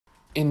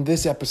In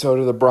this episode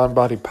of the Brawn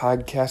Body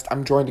Podcast,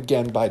 I'm joined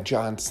again by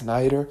John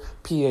Snyder,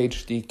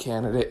 PhD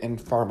candidate in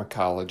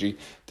pharmacology,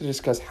 to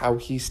discuss how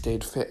he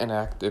stayed fit and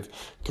active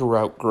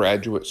throughout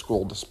graduate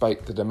school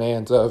despite the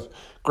demands of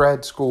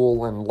grad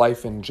school and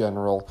life in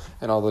general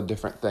and all the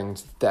different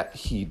things that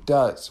he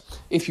does.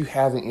 If you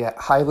haven't yet,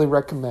 highly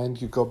recommend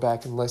you go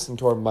back and listen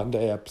to our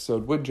Monday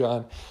episode with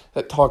John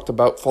that talked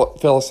about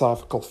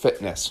philosophical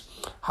fitness,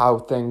 how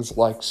things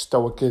like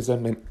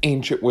Stoicism and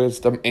ancient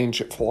wisdom,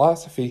 ancient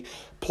philosophy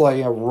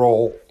play a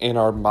role in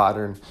our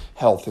modern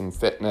health and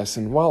fitness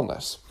and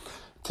wellness.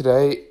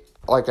 Today,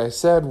 like I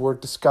said, we're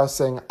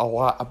discussing a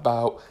lot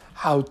about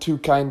how to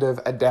kind of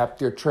adapt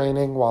your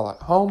training while at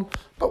home,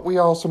 but we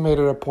also made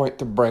it a point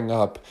to bring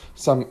up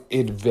some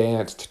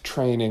advanced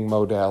training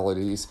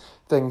modalities,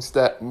 things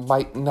that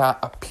might not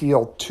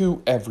appeal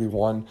to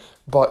everyone,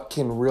 but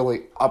can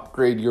really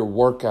upgrade your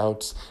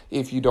workouts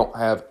if you don't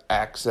have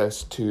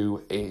access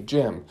to a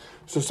gym.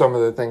 So some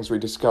of the things we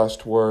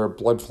discussed were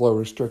blood flow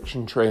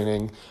restriction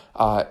training,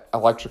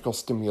 electrical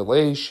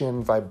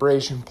stimulation,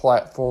 vibration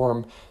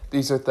platform.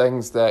 These are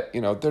things that,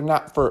 they're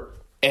not for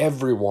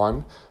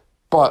everyone,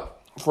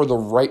 but for the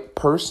right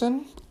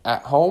person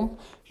at home,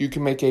 you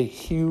can make a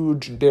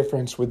huge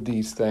difference with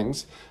these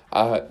things.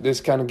 This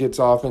kind of gets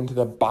off into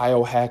the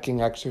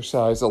biohacking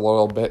exercise a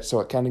little bit, so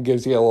it kind of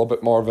gives you a little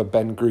bit more of a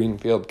Ben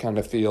Greenfield kind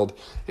of field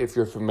if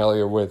you're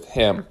familiar with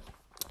him.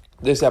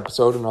 This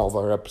episode and all of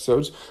our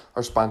episodes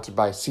are sponsored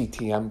by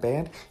CTM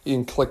Band. You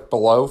can click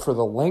below for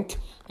the link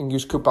and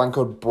use coupon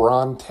code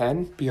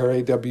BRAWN10,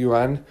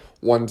 BRAWN10,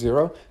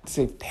 to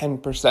save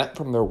 10%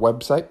 from their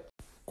website.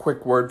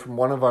 Quick word from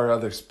one of our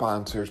other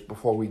sponsors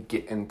before we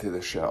get into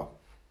the show.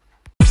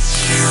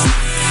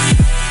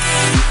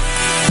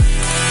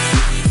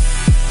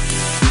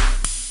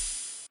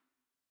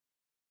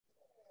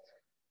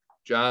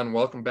 John,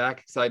 welcome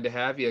back. Excited to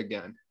have you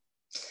again.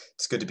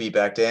 It's good to be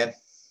back, Dan.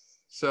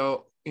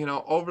 So,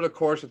 over the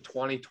course of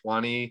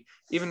 2020,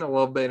 even a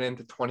little bit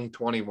into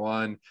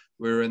 2021,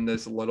 we're in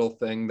this little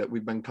thing that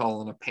we've been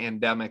calling a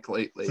pandemic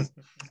lately.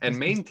 And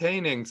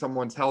maintaining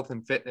someone's health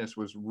and fitness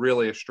was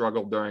really a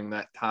struggle during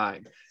that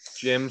time.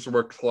 Gyms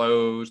were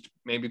closed.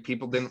 Maybe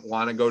people didn't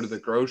want to go to the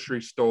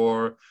grocery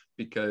store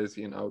because,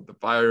 the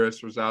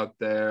virus was out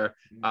there.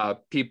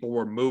 People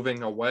were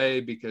moving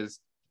away because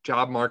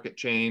job market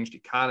changed,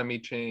 economy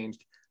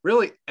changed.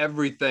 Really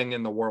everything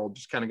in the world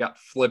just kind of got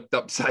flipped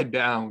upside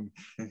down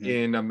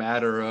in a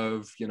matter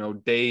of,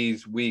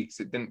 days,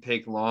 weeks. It didn't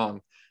take long.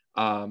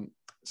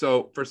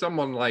 So for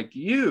someone like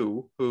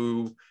you,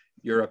 who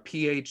you're a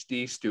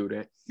PhD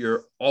student,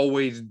 you're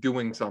always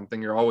doing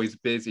something, you're always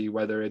busy,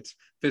 whether it's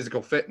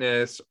physical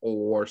fitness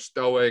or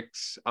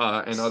Stoics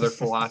and other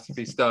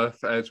philosophy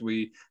stuff, as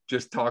we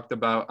just talked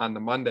about on the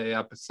Monday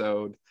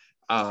episode.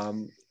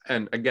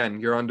 And again,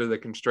 you're under the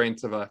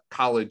constraints of a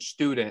college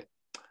student.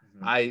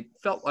 I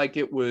felt like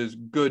it was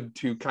good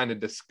to kind of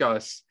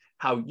discuss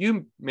how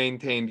you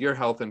maintained your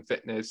health and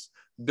fitness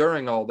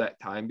during all that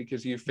time,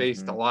 because you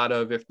faced a lot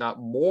of, if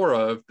not more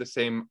of, the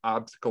same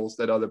obstacles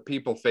that other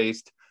people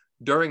faced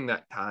during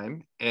that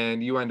time,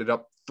 and you ended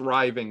up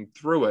thriving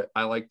through it.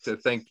 I like to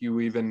think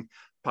you even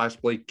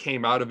possibly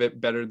came out of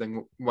it better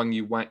than when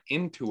you went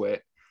into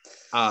it.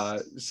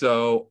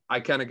 So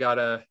I kind of got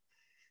to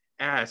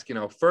ask,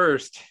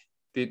 first,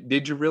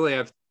 did you really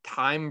have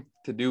time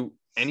to do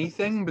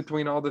anything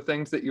between all the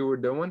things that you were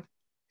doing?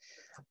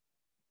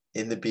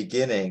 In the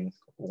beginning,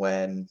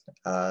 when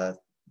the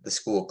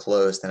school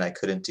closed and I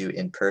couldn't do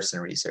in-person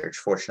research,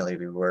 fortunately,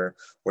 we were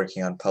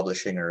working on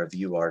publishing a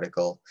review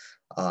article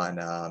on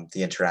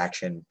the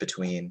interaction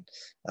between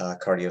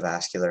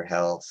cardiovascular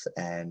health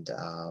and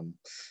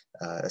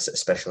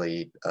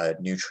especially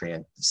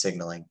nutrient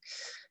signaling.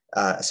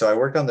 So I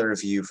worked on the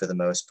review for the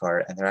most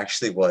part, and there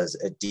actually was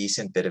a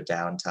decent bit of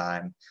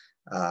downtime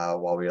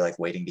while we were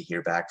waiting to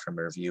hear back from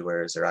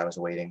reviewers, or I was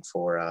waiting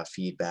for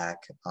feedback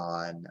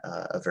on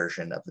a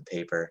version of the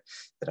paper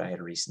that I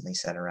had recently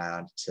sent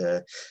around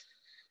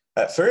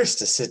at first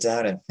to sit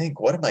down and think,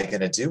 what am I going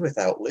to do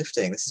without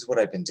lifting? This is what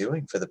I've been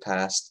doing for the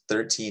past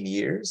 13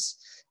 years.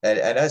 And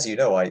as you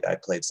know, I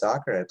played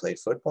soccer, I played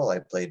football, I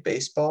played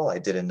baseball, I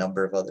did a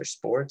number of other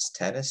sports,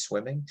 tennis,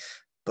 swimming,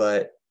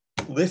 but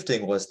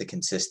lifting was the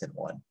consistent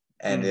one.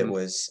 And it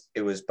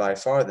was by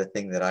far the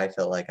thing that I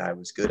felt like I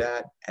was good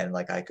at and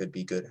like I could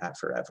be good at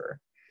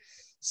forever.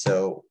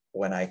 So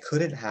when I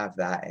couldn't have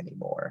that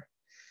anymore,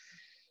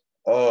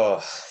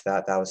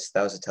 that was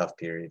a tough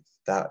period.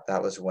 That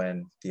was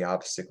when the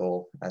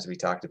obstacle, as we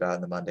talked about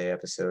in the Monday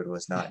episode,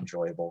 was not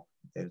enjoyable.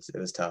 It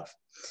was tough.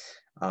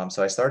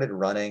 So I started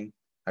running.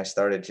 I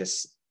started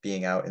just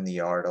being out in the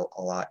yard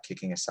a lot,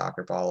 kicking a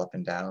soccer ball up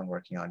and down,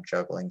 working on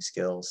juggling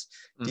skills.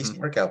 Decent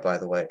workout, by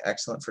the way.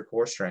 Excellent for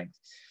core strength.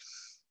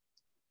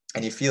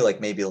 And you feel like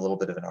maybe a little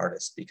bit of an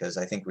artist, because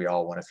I think we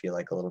all want to feel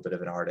like a little bit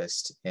of an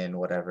artist in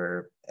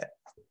whatever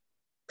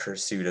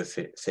pursuit of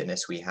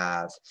fitness we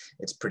have.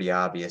 It's pretty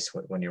obvious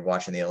when you're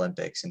watching the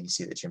Olympics and you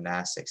see the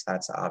gymnastics.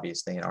 That's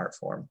obviously an art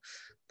form.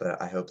 but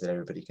I hope that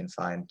everybody can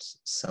find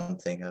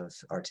something of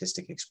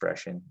artistic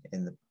expression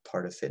in the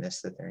part of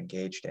fitness that they're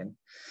engaged in.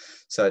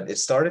 So it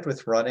started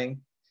with running.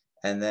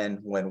 And then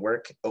when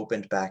work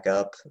opened back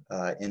up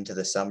into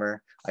the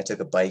summer, I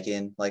took a bike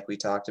in like we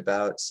talked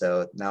about.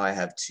 So now I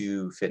have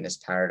two fitness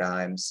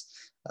paradigms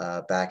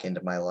back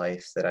into my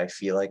life that I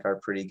feel like are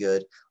pretty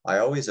good. I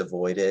always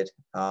avoided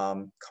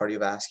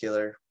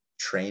cardiovascular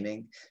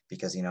training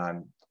because, you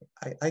know,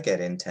 I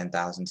get in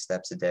 10,000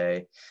 steps a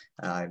day.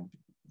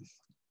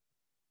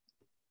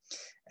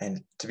 And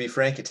to be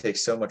frank, it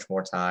takes so much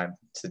more time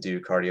to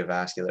do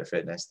cardiovascular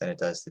fitness than it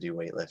does to do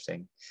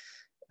weightlifting.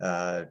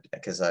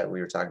 Because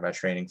we were talking about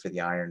training for the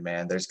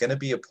Ironman. There's going to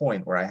be a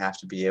point where I have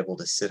to be able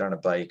to sit on a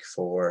bike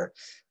for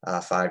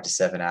 5 to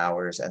 7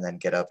 hours and then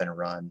get up and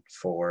run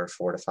for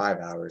 4 to 5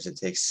 hours. It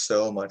takes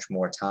so much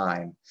more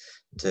time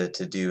to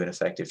do an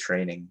effective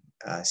training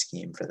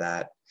scheme for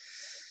that.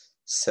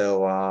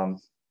 So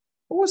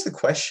what was the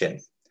question?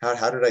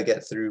 How did I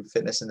get through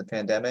fitness in the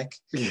pandemic?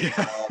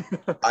 Yeah.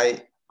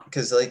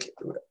 Because like,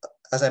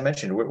 as I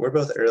mentioned, we're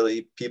both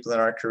early people in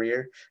our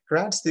career.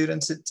 Grad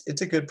students,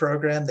 it's a good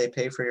program. They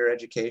pay for your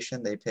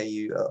education. They pay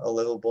you a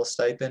livable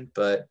stipend,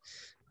 but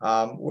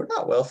we're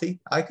not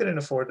wealthy. I couldn't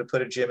afford to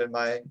put a gym in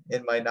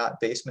my not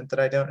basement that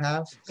I don't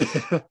have.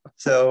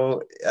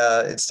 So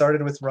it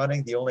started with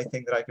running, the only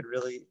thing that I could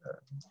really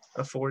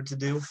afford to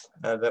do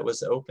that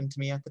was open to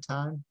me at the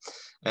time.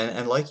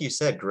 And like you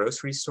said,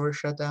 grocery stores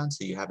shut down,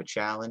 so you have a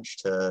challenge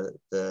to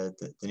the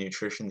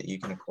nutrition that you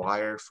can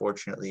acquire.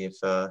 Fortunately,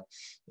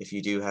 if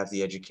you do have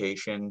the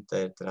education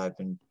that I've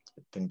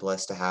been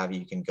blessed to have,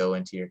 you can go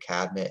into your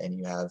cabinet and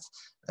you have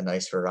a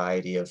nice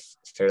variety of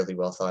fairly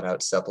well thought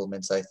out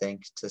supplements, I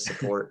think, to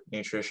support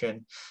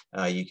nutrition.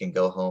 You can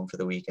go home for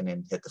the weekend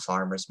and hit the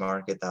farmer's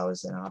market. That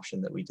was an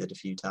option that we did a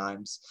few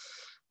times.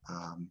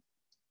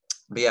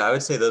 But yeah, I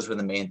would say those were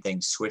the main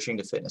things: switching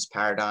to fitness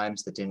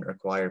paradigms that didn't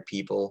require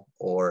people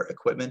or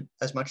equipment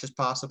as much as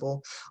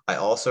possible. I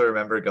also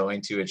remember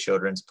going to a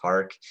children's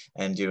park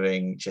and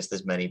doing just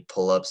as many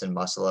pull-ups and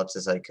muscle-ups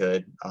as I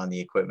could on the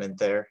equipment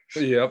there.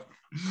 Yep.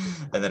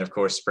 And then, of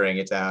course, spraying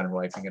it down and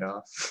wiping it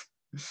off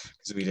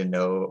because we didn't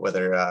know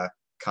whether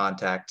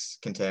contact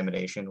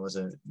contamination was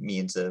a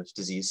means of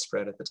disease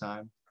spread at the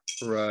time.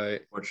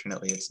 Right.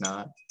 Fortunately, it's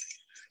not.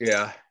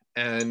 Yeah.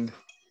 And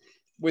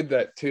with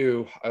that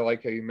too, I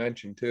like how you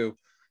mentioned too,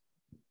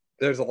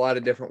 there's a lot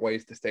of different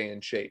ways to stay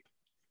in shape.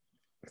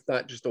 It's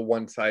not just a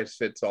one size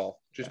fits all.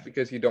 Just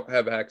because you don't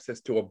have access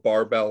to a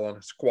barbell on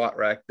a squat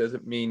rack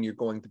doesn't mean you're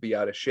going to be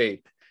out of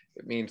shape.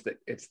 It means that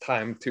it's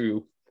time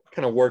to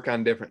kind of work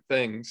on different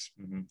things,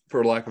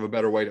 for lack of a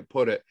better way to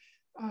put it.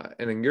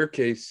 And in your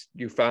case,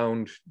 you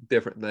found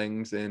different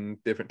things in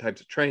different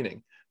types of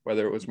training,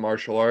 whether it was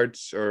martial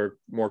arts or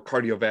more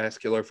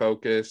cardiovascular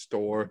focused,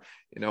 or,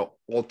 you know,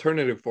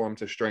 alternative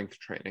forms of strength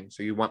training.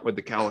 So you went with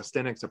the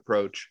calisthenics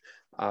approach.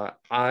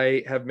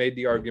 I have made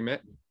the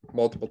argument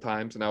multiple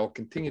times, and I will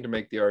continue to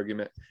make the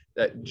argument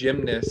that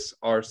gymnasts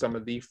are some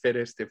of the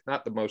fittest, if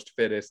not the most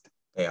fittest,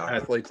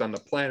 athletes on the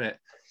planet,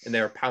 and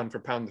they're pound for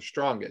pound the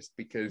strongest,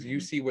 because you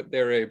see what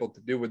they're able to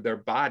do with their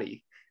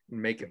body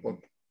and make it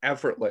look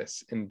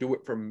effortless and do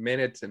it for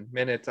minutes and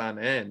minutes on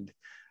end.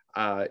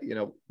 You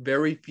know,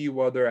 very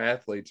few other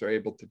athletes are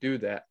able to do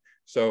that.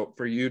 So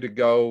for you to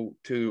go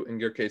to, in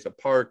your case, a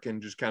park and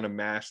just kind of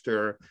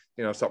master,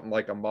 you know, something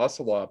like a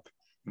muscle up,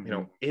 you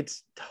know,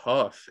 it's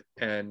tough.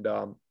 And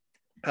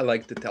I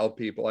like to tell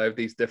people I have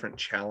these different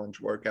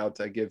challenge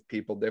workouts I give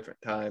people different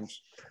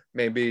times.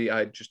 Maybe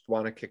I just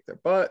want to kick their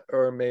butt,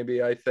 or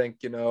maybe I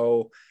think, you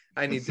know,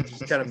 I need to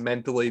just kind of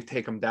mentally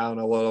take them down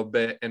a little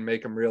bit and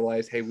make them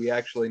realize, hey, we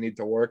actually need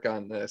to work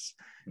on this.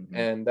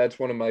 And that's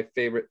one of my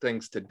favorite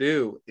things to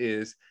do,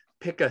 is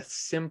pick a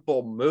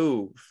simple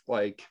move,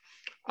 like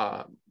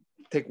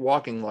take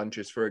walking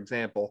lunges, for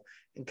example,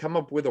 and come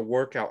up with a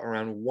workout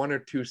around one or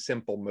two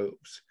simple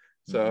moves.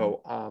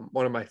 So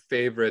one of my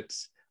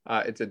favorites,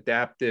 it's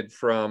adapted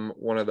from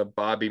one of the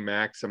Bobby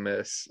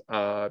Maximus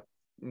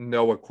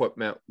no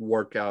equipment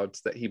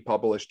workouts that he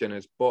published in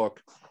his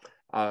book,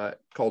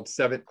 called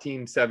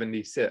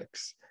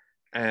 1776.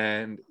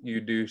 And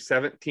you do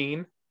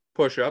 17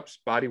 push-ups,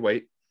 body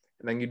weight,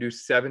 and then you do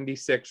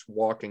 76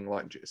 walking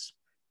lunges,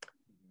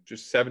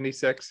 just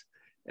 76.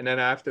 And then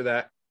after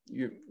that,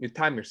 you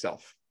time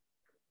yourself.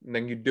 And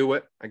then you do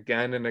it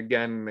again and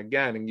again and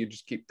again, and you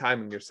just keep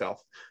timing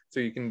yourself. So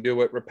you can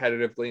do it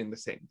repetitively in the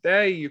same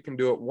day. You can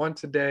do it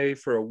once a day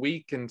for a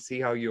week and see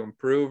how you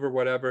improve or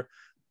whatever.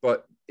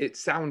 But it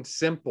sounds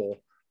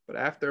simple, but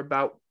after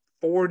about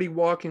 40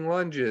 walking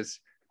lunges,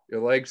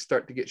 your legs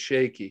start to get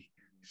shaky.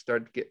 You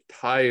start to get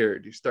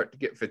tired. You start to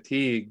get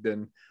fatigued.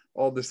 And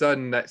all of a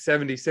sudden, that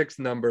 76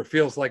 number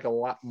feels like a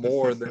lot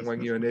more than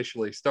when you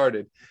initially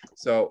started.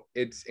 So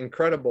it's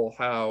incredible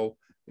how,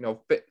 you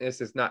know,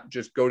 fitness is not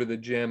just go to the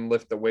gym,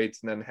 lift the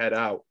weights, and then head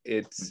out.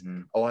 It's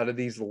a lot of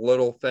these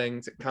little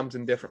things. It comes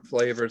in different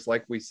flavors,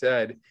 like we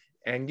said,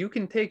 And you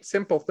can take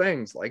simple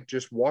things like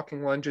just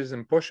walking lunges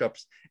and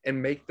push-ups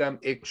and make them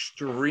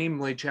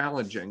extremely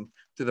challenging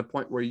to the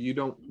point where you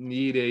don't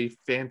need a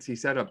fancy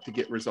setup to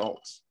get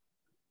results.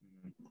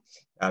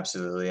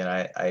 Absolutely. And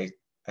I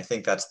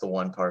think that's the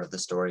one part of the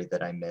story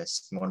that I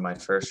missed. One of my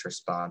first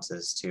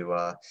responses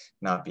to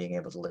not being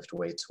able to lift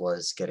weights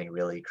was getting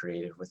really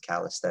creative with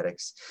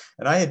calisthenics.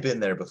 And I had been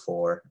there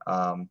before.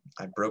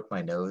 I broke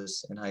my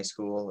nose in high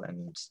school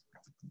and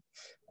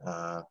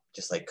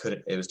just like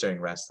couldn't, it was during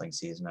wrestling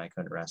season. I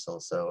couldn't wrestle.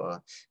 So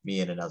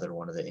me and another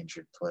one of the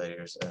injured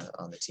players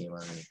on the team,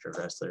 on the injured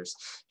wrestlers,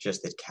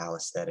 just did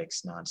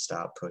calisthenics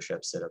nonstop,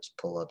 push-ups, sit-ups,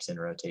 pull-ups in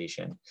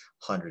rotation,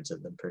 hundreds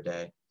of them per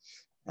day.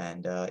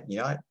 And I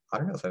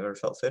don't know if I've ever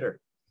felt fitter.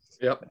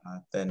 Yep.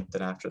 Than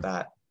after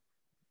that.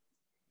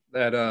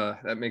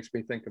 That makes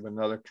me think of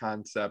another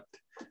concept.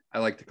 I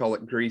like to call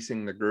it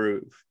greasing the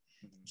groove.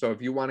 So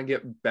if you want to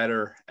get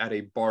better at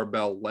a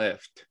barbell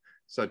lift,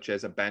 such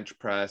as a bench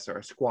press or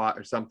a squat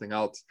or something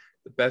else,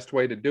 the best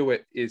way to do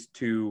it is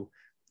to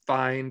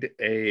find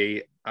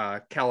a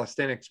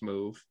calisthenics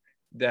move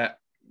that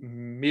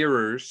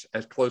mirrors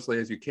as closely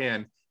as you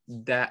can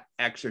that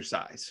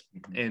exercise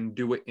and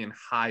do it in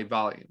high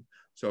volume.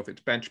 So if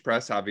it's bench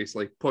press,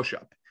 obviously push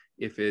up.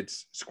 If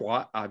it's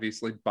squat,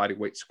 obviously body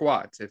weight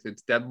squats. If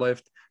it's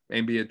deadlift,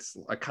 maybe it's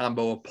a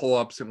combo of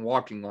pull-ups and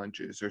walking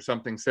lunges or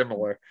something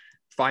similar.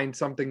 Find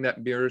something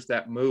that mirrors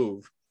that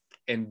move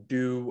and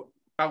do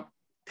about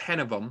 10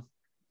 of them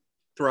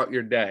throughout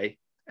your day,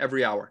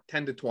 every hour,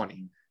 10 to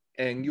 20.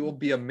 And you'll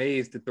be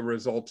amazed at the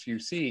results you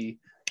see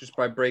just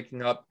by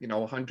breaking up,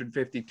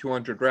 150,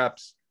 200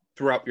 reps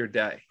throughout your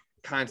day,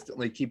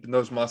 constantly keeping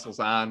those muscles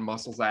on,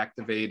 muscles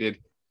activated,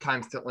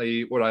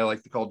 constantly what I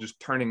like to call just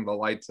turning the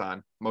lights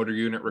on, motor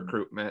unit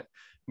recruitment,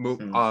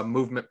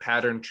 movement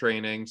pattern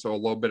training. So a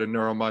little bit of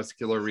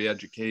neuromuscular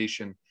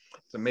re-education.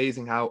 It's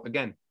amazing how,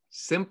 again,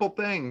 simple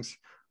things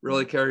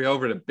really carry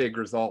over to big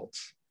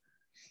results.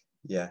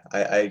 Yeah,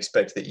 I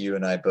expect that you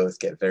and I both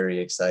get very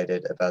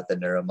excited about the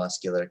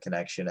neuromuscular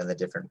connection and the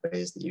different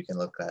ways that you can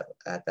look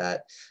at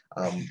that.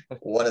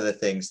 One of the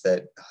things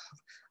that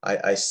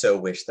I so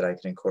wish that I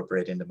could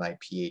incorporate into my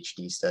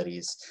PhD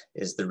studies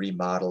is the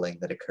remodeling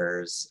that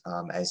occurs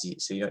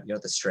you know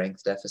what the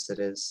strength deficit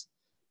is?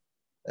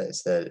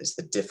 It's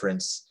the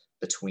difference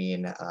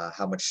between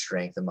how much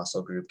strength a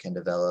muscle group can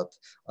develop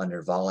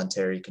under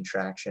voluntary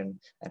contraction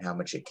and how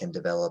much it can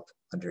develop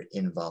under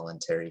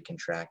involuntary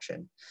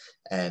contraction.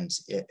 And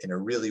in a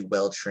really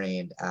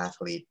well-trained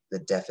athlete, the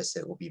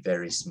deficit will be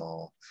very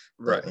small.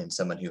 Right. But in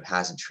someone who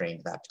hasn't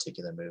trained that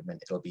particular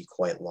movement, it'll be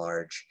quite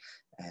large.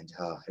 And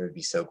it would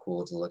be so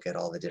cool to look at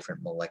all the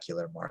different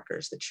molecular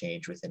markers that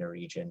change within a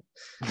region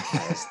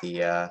as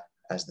the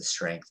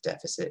strength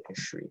deficit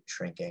is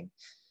shrinking.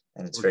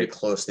 And it's very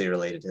closely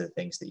related to the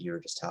things that you were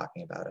just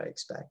talking about, I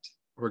expect.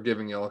 We're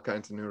giving you all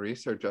kinds of new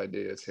research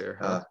ideas here,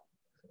 huh?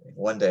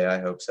 One day, I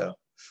hope so.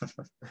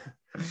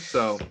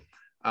 So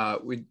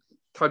we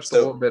touched a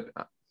little bit.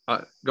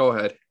 Go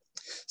ahead.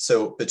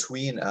 So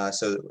between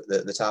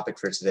the topic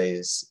for today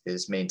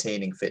is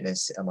maintaining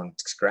fitness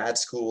amongst grad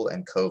school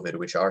and COVID,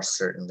 which are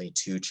certainly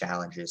two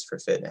challenges for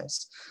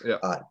fitness. Yeah.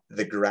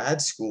 The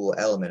grad school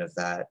element of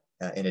that,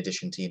 in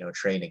addition to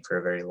training for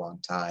a very long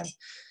time,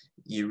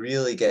 you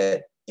really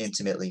get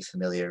intimately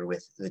familiar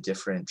with the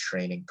different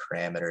training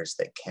parameters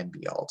that can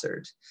be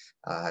altered.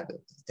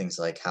 Things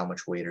like how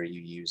much weight are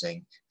you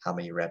using, how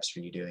many reps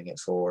are you doing it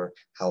for,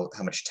 how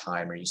much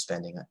time are you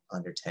spending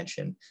under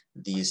tension,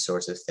 these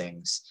sorts of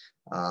things.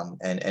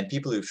 And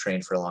people who've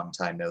trained for a long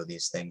time know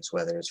these things,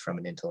 whether it's from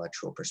an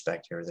intellectual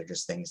perspective or they're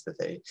just things that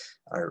they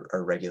are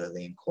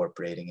regularly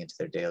incorporating into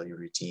their daily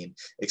routine.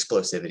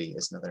 Explosivity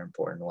is another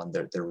important one,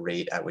 the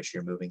rate at which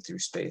you're moving through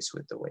space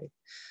with the weight.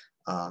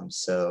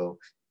 So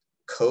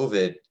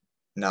COVID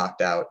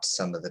knocked out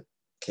some of the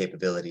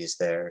capabilities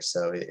there.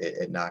 So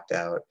it knocked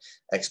out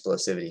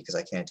explosivity because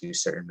I can't do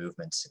certain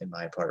movements in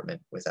my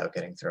apartment without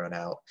getting thrown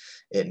out.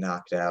 It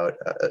knocked out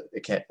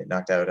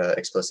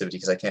explosivity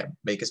because I can't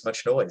make as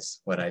much noise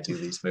when I do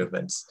these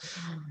movements.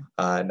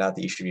 Not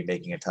that you should be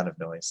making a ton of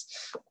noise.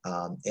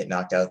 It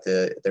knocked out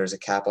there was a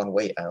cap on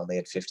weight. I only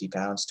had 50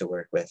 pounds to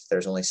work with.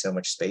 There's only so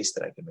much space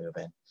that I can move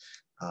in.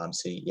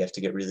 So you have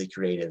to get really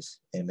creative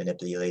in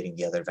manipulating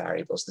the other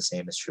variables. The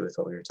same is true with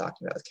what we were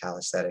talking about with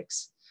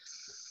calisthenics.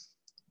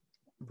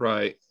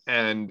 Right.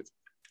 And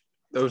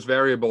those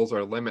variables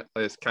are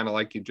limitless, kind of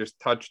like you just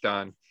touched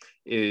on,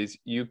 is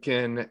you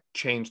can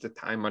change the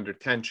time under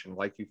tension,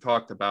 like you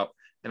talked about.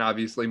 And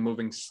obviously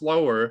moving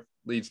slower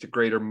leads to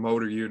greater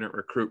motor unit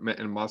recruitment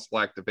and muscle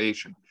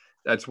activation.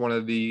 That's one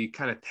of the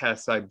kind of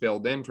tests I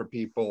build in for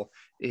people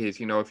is,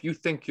 if you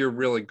think you're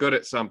really good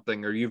at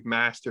something or you've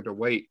mastered a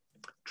weight,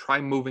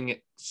 try moving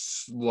it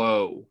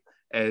slow,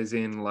 as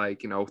in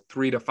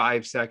 3 to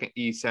 5 second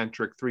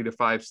eccentric, 3 to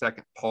 5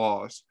 second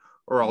pause,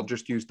 or I'll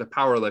just use the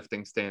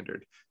powerlifting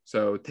standard.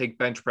 So take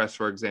bench press,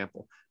 for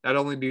example. Not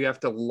only do you have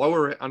to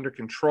lower it under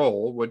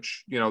control,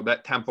 which,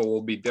 that tempo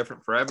will be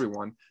different for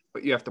everyone,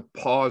 but you have to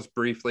pause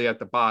briefly at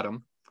the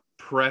bottom,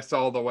 press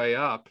all the way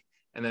up,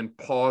 and then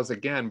pause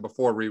again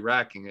before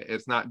re-racking it.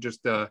 It's not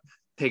just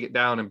take it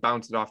down and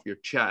bounce it off your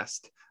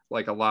chest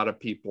like a lot of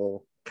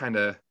people kind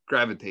of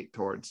gravitate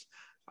towards.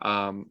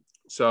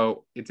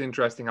 So it's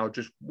interesting how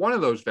just one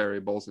of those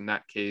variables in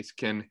that case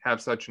can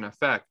have such an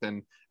effect.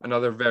 And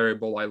another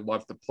variable I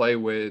love to play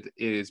with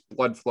is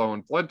blood flow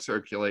and blood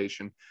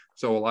circulation.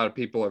 So a lot of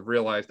people have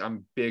realized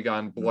I'm big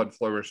on blood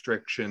flow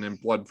restriction and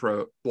blood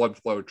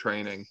flow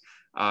training.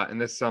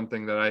 And this is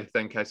something that I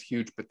think has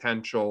huge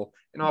potential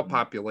in all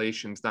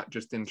populations, not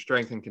just in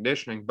strength and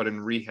conditioning, but in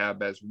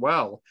rehab as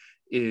well,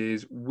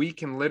 is we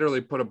can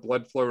literally put a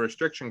blood flow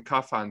restriction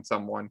cuff on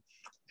someone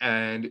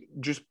and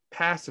just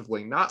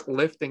passively, not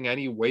lifting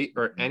any weight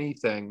or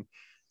anything,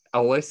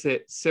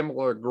 elicit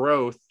similar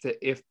growth to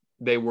if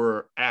they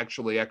were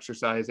actually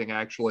exercising,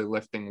 actually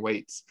lifting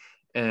weights.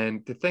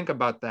 And to think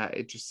about that,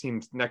 it just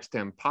seems next to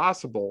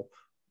impossible,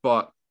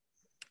 but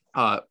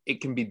it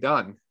can be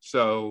done.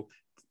 So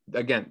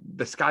again,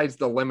 the sky's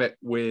the limit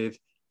with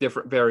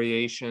different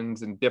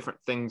variations and different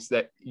things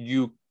that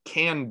you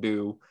can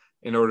do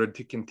in order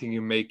to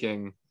continue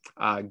making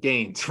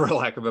gains, for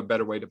lack of a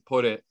better way to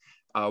put it,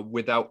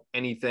 without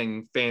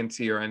anything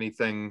fancy or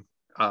anything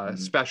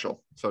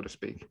special, so to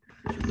speak.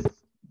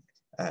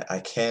 I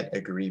can't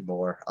agree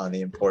more on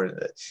the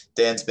importance.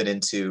 Dan's been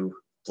into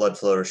blood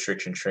flow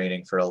restriction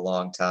training for a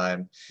long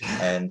time.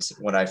 And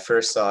when I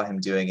first saw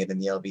him doing it in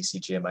the LBC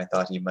gym, I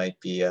thought he might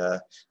be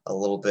a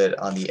little bit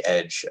on the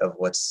edge of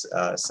what's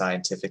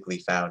scientifically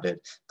founded.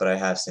 But I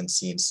have since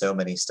seen so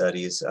many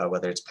studies,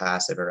 whether it's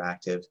passive or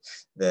active,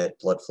 that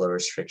blood flow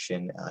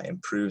restriction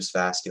improves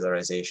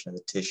vascularization of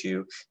the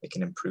tissue. It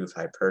can improve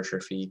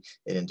hypertrophy.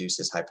 It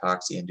induces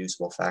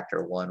hypoxia-inducible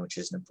factor 1, which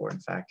is an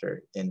important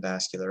factor in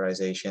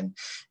vascularization.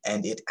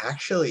 And it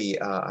actually,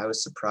 I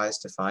was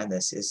surprised to find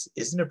this,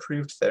 is an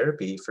approved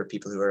therapy for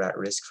people who are at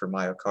risk for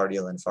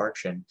myocardial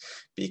infarction,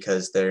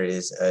 because there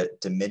is a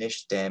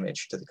diminished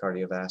damage to the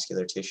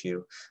cardiovascular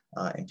tissue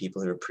in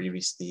people who are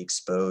previously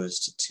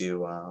exposed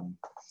to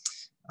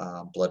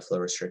blood flow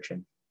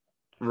restriction.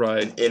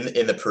 Right.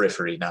 In the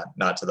periphery,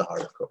 not to the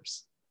heart, of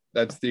course.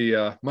 That's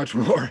the much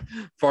more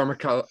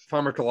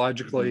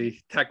pharmacologically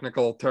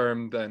technical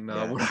term than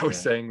what I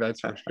was saying, that's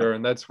for sure.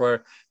 And that's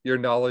where your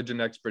knowledge and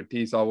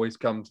expertise always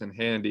comes in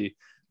handy.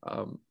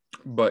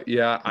 But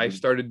yeah, I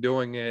started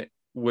doing it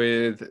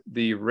with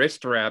the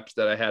wrist wraps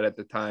that I had at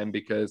the time,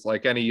 because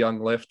like any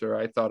young lifter,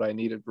 I thought I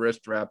needed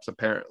wrist wraps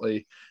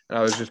apparently. And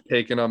I was just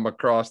taking them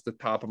across the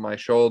top of my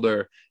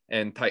shoulder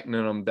and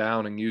tightening them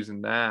down and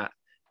using that.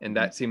 And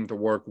that seemed to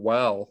work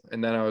well.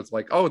 And then I was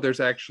like, oh, there's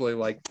actually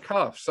like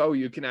cuffs. So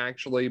you can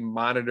actually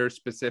monitor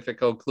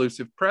specific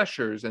occlusive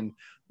pressures and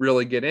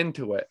really get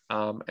into it.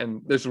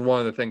 And this is one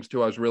of the things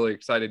too, I was really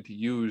excited to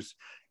use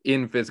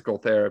in physical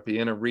therapy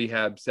in a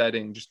rehab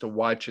setting, just to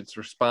watch its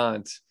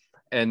response.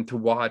 And to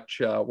watch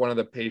one of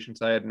the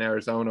patients I had in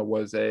Arizona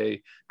was a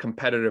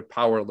competitive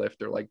power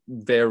lifter, like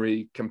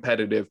very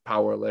competitive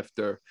power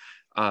lifter.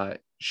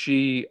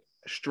 She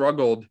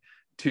struggled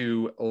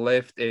to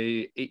lift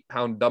a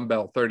 8-pound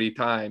dumbbell 30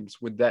 times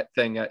with that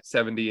thing at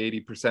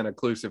 70-80%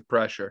 occlusive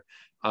pressure.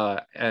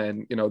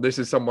 And, you know, this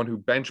is someone who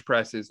bench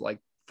presses like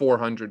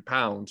 400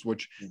 pounds,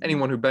 which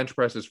anyone who bench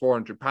presses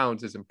 400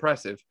 pounds is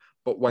impressive.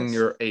 But when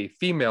you're a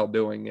female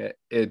doing it,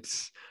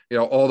 it's, you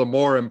know, all the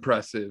more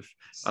impressive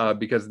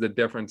because of the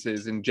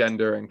differences in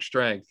gender and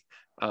strength.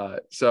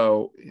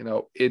 So, you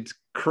know, it's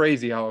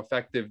crazy how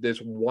effective this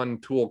one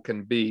tool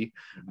can be.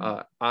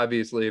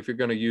 Obviously, if you're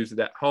going to use it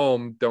at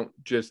home, don't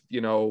just,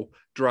 you know,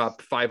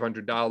 drop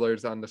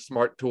 $500 on the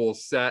Smart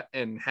Tools set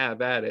and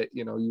have at it.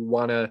 You know, you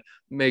want to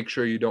make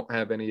sure you don't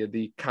have any of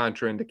the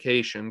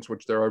contraindications,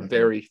 which there are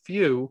very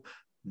few.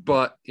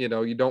 But, you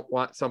know, you don't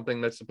want something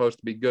that's supposed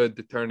to be good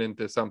to turn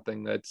into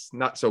something that's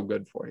not so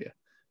good for you,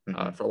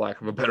 for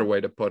lack of a better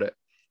way to put it.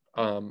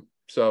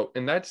 So,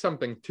 and that's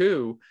something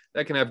too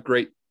that can have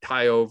great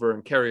tie over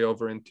and carry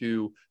over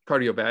into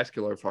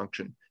cardiovascular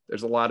function.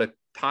 There's a lot of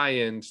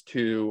tie-ins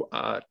to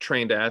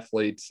trained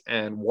athletes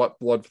and what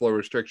blood flow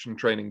restriction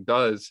training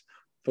does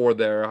for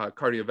their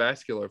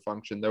cardiovascular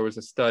function. There was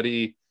a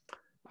study,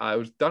 it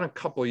was done a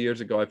couple of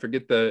years ago. I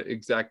forget the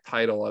exact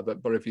title of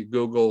it, but if you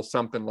Google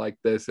something like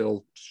this,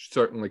 it'll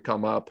certainly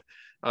come up.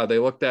 They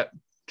looked at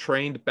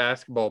trained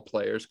basketball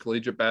players,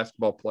 collegiate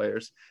basketball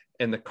players,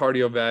 and the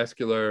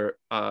cardiovascular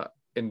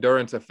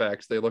endurance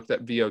effects. They looked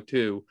at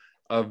VO2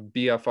 of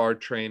BFR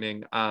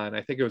training on,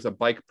 I think it was a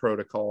bike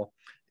protocol,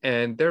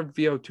 and their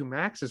VO2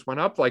 maxes went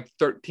up like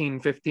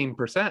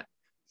 13-15%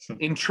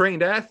 in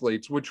trained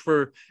athletes, which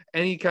for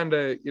any kind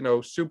of, you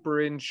know,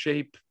 super in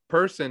shape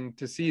person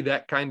to see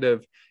that kind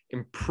of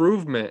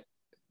improvement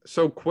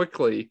so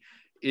quickly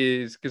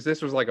is, because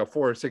this was like a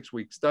 4 or 6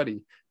 week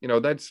study, you know,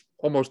 that's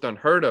almost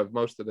unheard of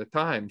most of the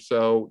time.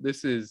 So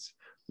this is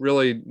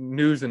really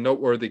news and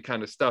noteworthy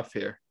kind of stuff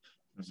here.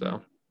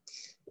 So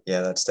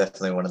yeah, that's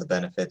definitely one of the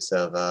benefits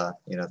of,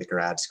 you know, the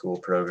grad school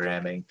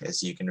programming,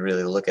 is you can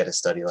really look at a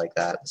study like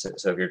that.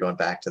 So if you're going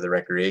back to the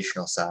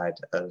recreational side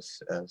of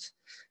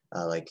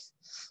Like,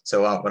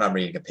 so when I'm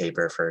reading a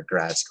paper for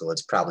grad school,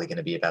 it's probably going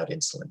to be about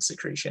insulin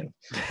secretion.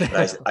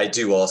 But I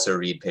do also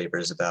read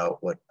papers about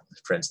what,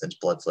 for instance,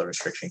 blood flow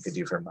restriction could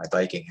do for my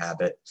biking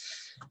habit.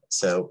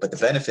 So, but the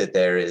benefit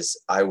there is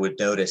I would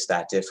notice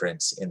that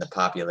difference in the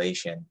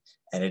population,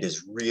 and it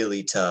is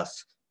really tough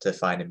to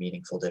find a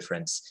meaningful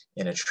difference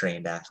in a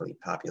trained athlete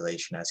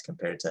population as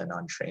compared to an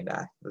untrained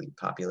athlete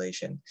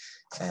population.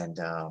 And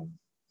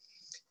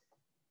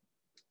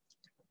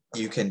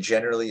you can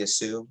generally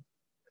assume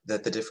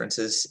that the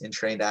differences in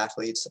trained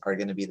athletes are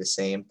going to be the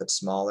same, but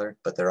smaller,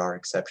 but there are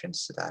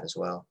exceptions to that as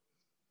well.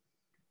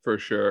 For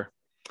sure.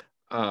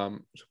 So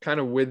kind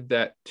of with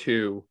that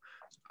too,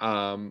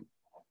 we're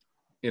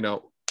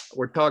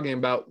talking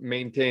about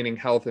maintaining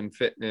health and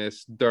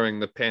fitness during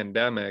the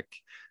pandemic.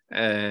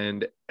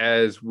 And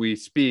as we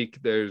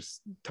speak, there's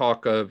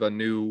talk of a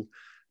new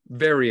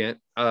variant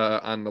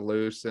on the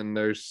loose, and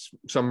there's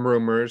some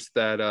rumors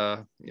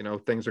that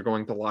things are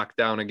going to lock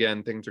down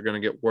again, things are going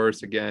to get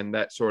worse again,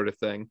 that sort of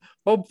thing.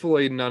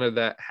 Hopefully none of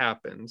that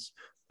happens,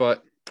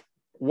 but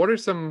what are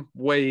some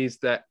ways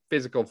that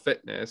physical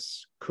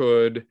fitness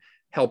could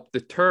help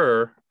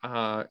deter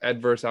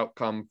adverse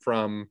outcome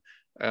from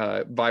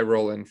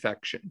viral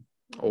infection,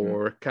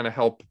 or kind of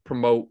help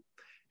promote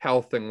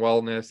health and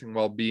wellness and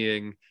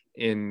well-being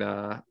in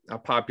a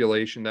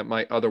population that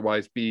might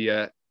otherwise be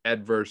at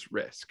adverse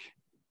risk?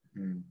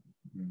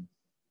 Mm-hmm.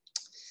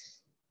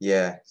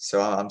 Yeah,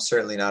 so I'm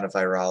certainly not a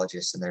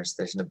virologist, and there's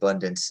an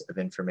abundance of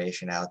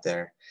information out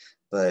there,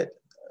 but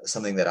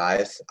something that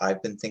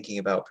I've been thinking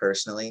about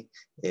personally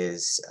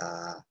is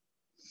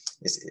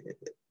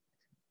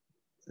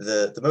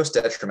the most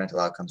detrimental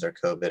outcomes of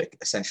COVID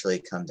essentially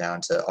come down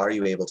to, are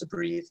you able to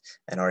breathe,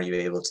 and are you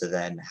able to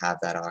then have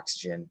that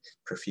oxygen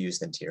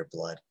perfused into your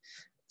blood?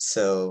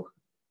 So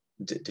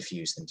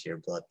diffused into your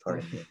blood,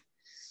 pardon me.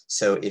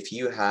 So if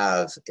you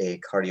have a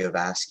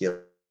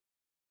cardiovascular,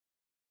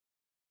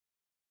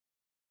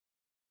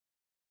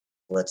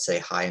 let's say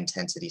high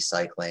intensity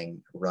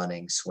cycling,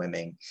 running,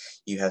 swimming,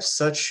 you have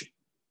such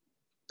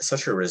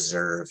a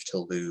reserve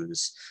to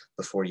lose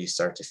before you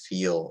start to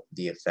feel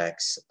the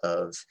effects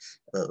of,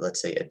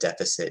 let's say, a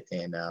deficit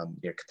in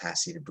your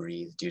capacity to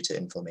breathe due to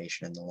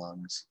inflammation in the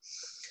lungs.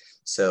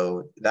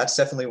 So that's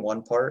definitely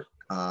one part.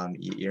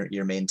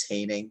 You're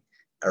maintaining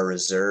a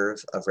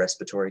reserve of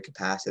respiratory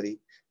capacity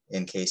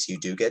in case you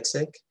do get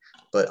sick.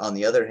 But on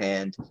the other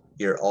hand,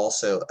 you're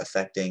also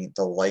affecting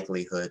the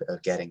likelihood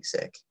of getting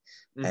sick.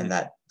 Mm-hmm.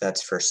 And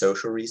that's for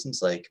social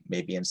reasons, like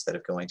maybe instead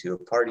of going to a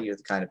party, you're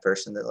the kind of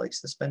person that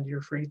likes to spend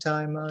your free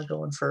time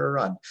going for a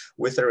run.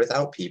 With or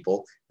without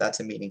people, that's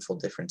a meaningful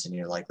difference in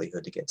your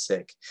likelihood to get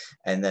sick.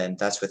 And then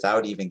that's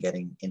without even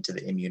getting into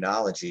the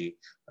immunology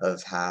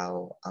of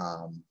how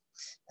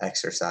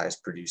exercise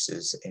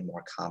produces a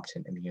more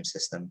competent immune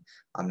system.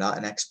 I'm not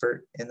an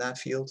expert in that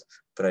field,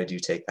 but I do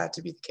take that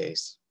to be the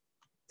case.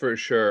 For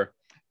sure.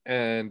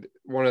 And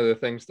one of the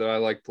things that I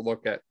like to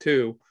look at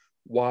too,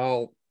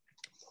 while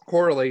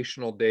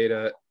correlational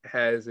data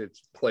has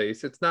its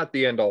place, it's not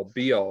the end all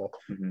be all,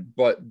 mm-hmm.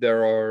 but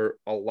there are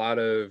a lot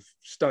of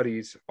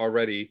studies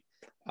already.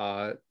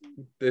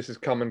 This is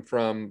coming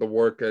from the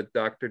work of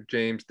Dr.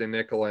 James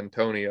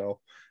DiNicolantonio.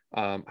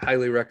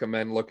 Highly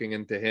recommend looking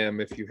into him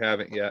if you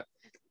haven't yet.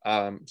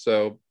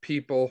 So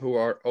people who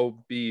are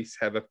obese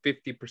have a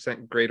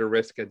 50% greater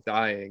risk of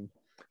dying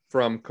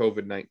from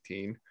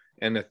COVID-19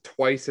 and a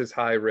twice as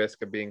high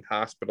risk of being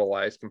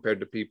hospitalized compared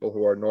to people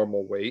who are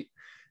normal weight.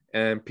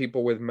 And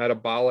people with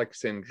metabolic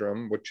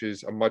syndrome, which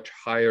is a much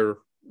higher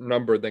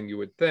number than you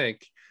would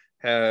think,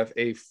 have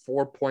a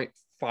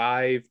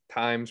 4.5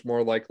 times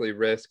more likely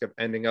risk of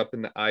ending up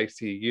in the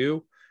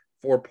ICU,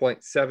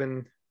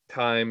 4.7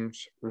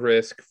 times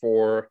risk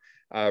for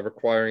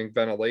requiring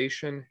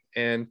ventilation,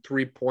 and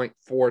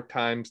 3.4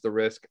 times the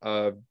risk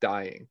of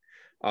dying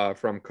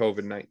from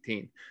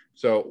COVID-19.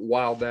 So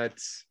while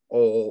that's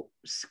all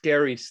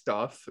scary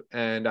stuff,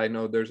 and I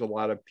know there's a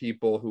lot of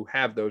people who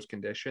have those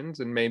conditions,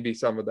 and maybe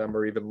some of them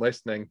are even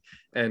listening,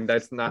 and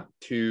that's not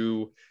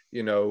to,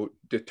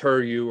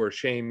 deter you or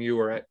shame you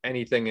or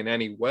anything in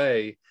any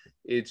way.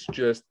 It's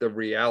just the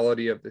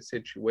reality of the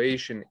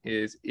situation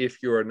is,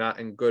 if you're not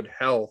in good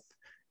health,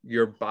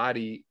 your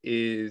body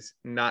is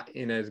not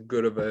in as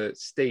good of a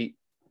state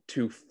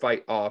to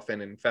fight off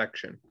an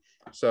infection.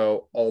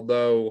 So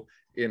although,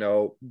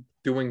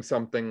 doing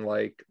something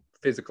like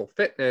physical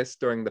fitness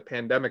during the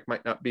pandemic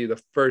might not be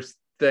the first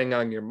thing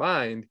on your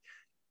mind,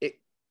 it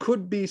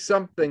could be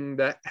something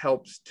that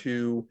helps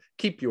to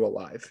keep you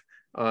alive.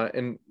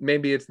 And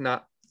maybe it's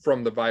not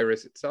from the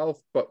virus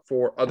itself, but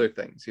for other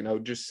things,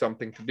 just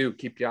something to do,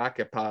 keep you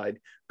occupied,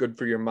 good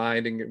for your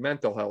mind and your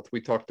mental health.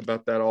 We talked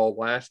about that all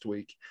last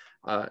week.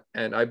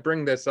 And I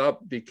bring this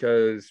up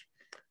because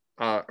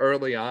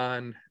early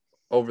on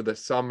over the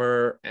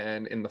summer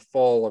and in the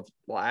fall of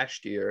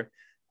last year,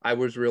 I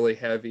was really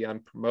heavy on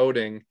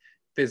promoting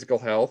physical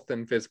health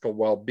and physical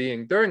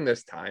well-being during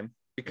this time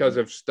because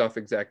of stuff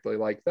exactly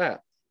like that.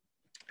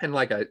 And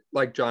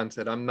like John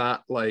said, I'm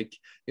not like,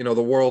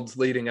 the world's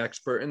leading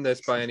expert in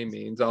this by any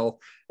means. I'll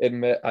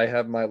admit I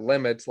have my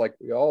limits like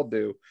we all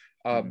do.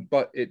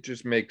 But it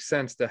just makes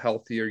sense. The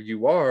healthier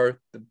you are,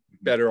 the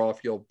better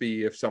off you'll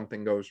be if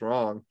something goes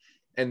wrong.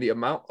 And the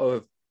amount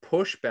of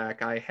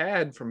pushback I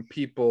had from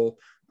people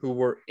who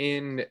were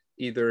in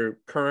either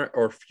current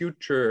or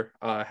future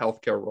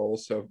healthcare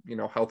roles, so,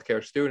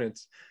 healthcare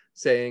students,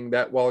 saying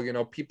that, well,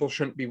 people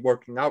shouldn't be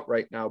working out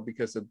right now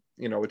because of,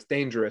 it's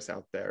dangerous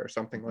out there or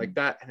something like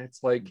that. And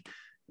it's like,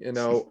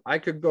 I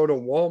could go to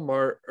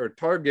Walmart or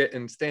Target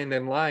and stand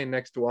in line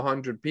next to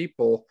 100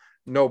 people,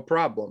 no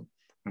problem.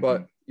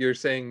 But you're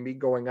saying me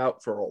going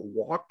out for a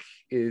walk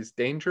is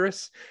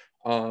dangerous.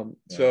 So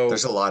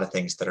there's a lot of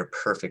things that are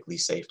perfectly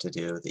safe to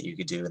do that you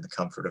could do in the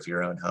comfort of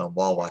your own home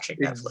while watching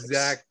Netflix.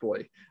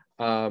 Exactly.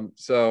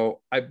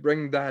 So I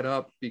bring that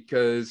up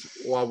because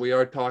while we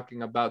are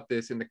talking about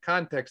this in the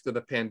context of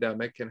the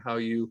pandemic and how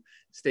you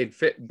stayed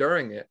fit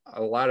during it,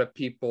 a lot of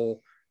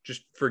people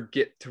just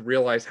forget to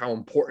realize how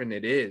important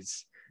it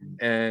is.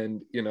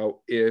 And,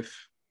 if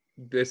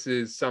this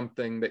is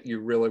something that you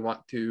really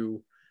want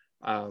to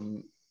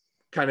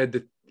kind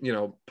of,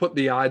 put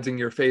the odds in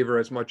your favor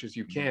as much as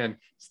you can,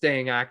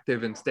 staying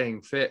active and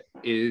staying fit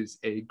is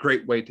a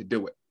great way to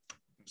do it.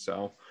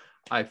 So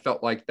I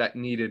felt like that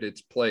needed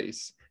its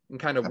place. And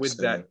kind of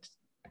Absolutely.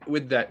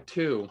 with that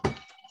too,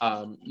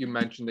 you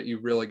mentioned that you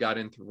really got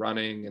into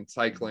running and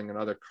cycling and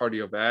other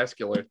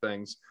cardiovascular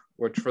things,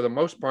 which for the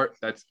most part,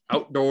 that's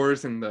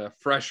outdoors in the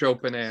fresh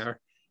open air.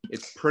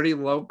 It's pretty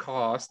low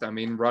cost. I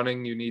mean,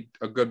 running, you need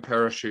a good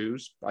pair of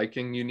shoes.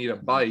 Biking, you need a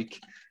bike.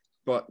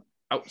 But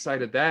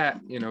outside of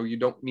that, you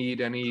don't need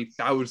any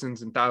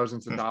thousands and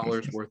thousands of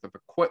dollars worth of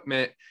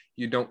equipment.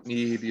 You don't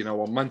need,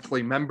 a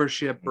monthly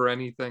membership or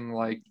anything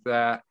like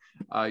that.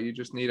 You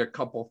just need a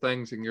couple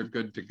things and you're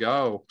good to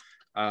go.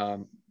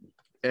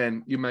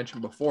 And you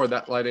mentioned before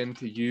that led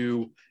into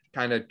you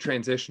kind of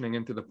transitioning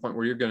into the point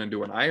where you're going to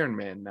do an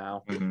Ironman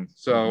now.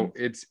 So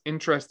it's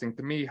interesting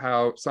to me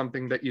how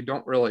something that you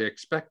don't really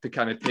expect to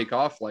kind of take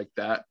off like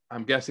that.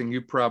 I'm guessing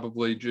you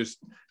probably just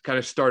kind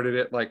of started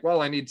it like,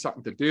 well, I need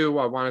something to do.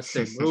 I want to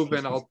stay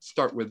moving. I'll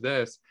start with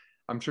this.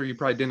 I'm sure you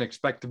probably didn't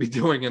expect to be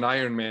doing an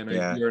Ironman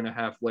a year and a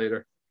half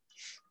later.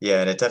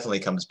 Yeah, and it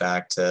definitely comes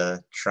back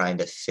to trying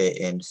to fit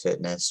in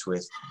fitness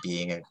with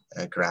being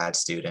a grad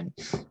student,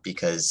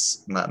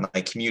 because my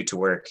commute to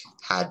work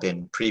had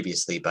been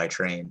previously by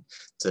train.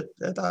 It's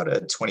about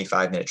a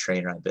 25-minute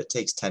train ride, but it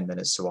takes 10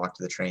 minutes to walk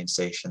to the train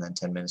station, then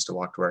 10 minutes to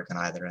walk to work on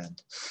either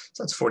end.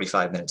 So that's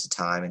 45 minutes of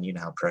time, and you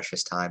know how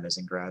precious time is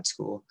in grad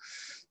school.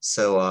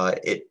 So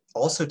it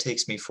also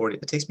takes me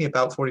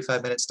about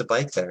 45 minutes to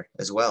bike there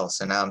as well.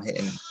 So now I'm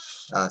hitting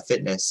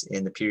fitness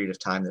in the period of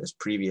time that was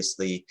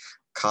previously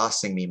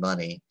costing me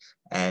money.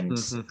 And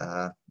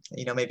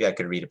maybe I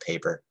could read a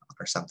paper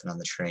or something on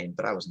the train,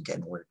 but I wasn't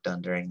getting work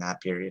done during that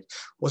period.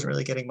 Wasn't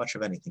really getting much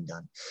of anything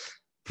done.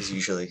 I was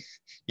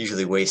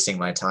usually wasting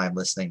my time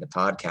listening to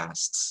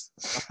podcasts.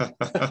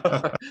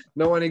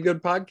 Know any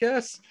good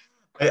podcasts?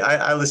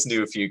 I listened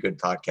to a few good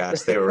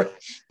podcasts. They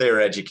were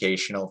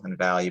educational and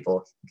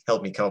valuable.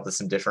 Helped me come up with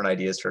some different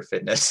ideas for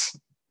fitness.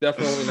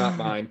 Definitely not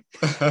mine.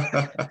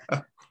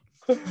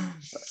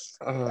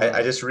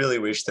 I just really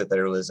wish that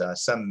there was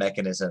some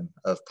mechanism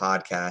of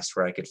podcast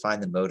where I could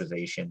find the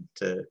motivation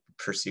to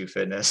pursue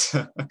fitness.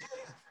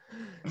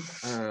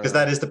 Because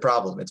that is the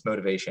problem. It's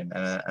motivation.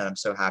 And I'm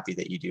so happy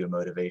that you do a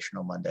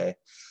motivational Monday,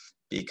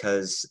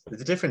 because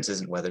the difference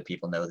isn't whether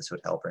people know this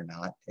would help or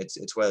not.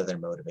 It's whether they're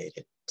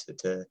motivated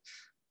to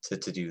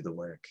do the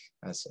work,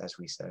 as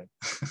we say.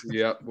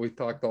 Yeah, we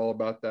talked all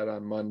about that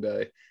on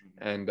Monday.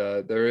 And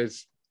there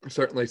is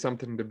certainly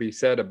something to be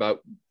said about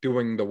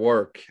doing the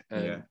work.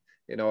 And,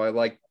 I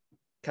like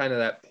kind of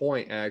that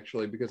point,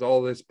 actually, because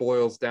all this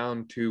boils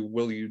down to,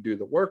 will you do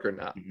the work or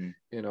not?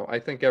 I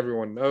think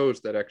everyone knows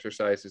that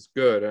exercise is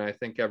good. And I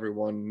think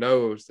everyone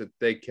knows that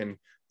they can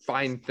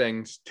find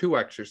things to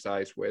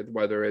exercise with,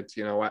 whether it's,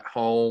 at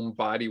home,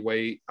 body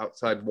weight,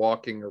 outside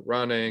walking or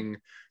running,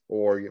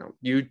 or,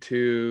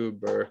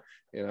 YouTube, or,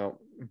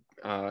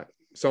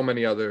 so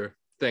many other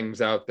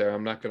things out there.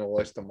 I'm not going to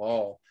list them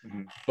all,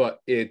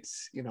 but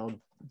it's,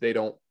 they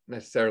don't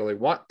necessarily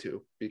want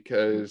to,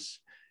 because,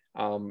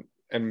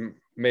 and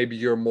maybe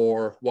you're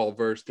more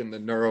well-versed in the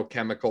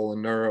neurochemical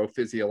and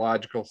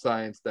neurophysiological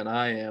science than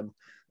I am,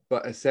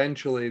 but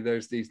essentially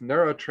there's these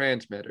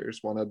neurotransmitters,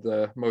 one of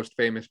the most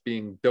famous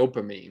being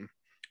dopamine,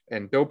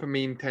 and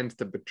dopamine tends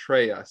to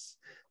betray us.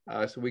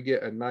 So we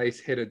get a nice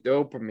hit of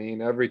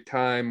dopamine every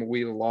time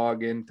we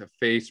log into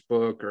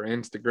Facebook or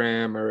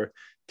Instagram or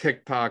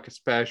TikTok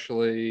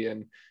especially,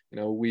 and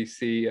we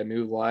see a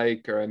new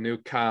like or a new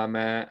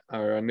comment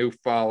or a new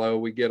follow.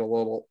 We get a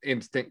little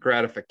instant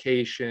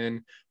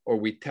gratification, or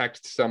we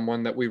text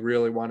someone that we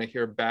really want to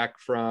hear back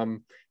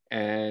from,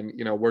 and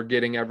we're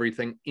getting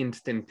everything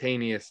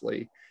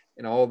instantaneously.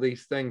 And all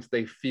these things,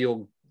 they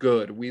feel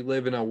good. We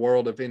live in a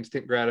world of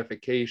instant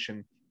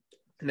gratification,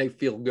 and they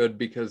feel good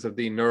because of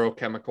the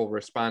neurochemical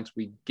response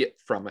we get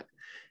from it.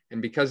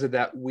 And because of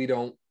that, we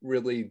don't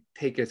really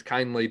take as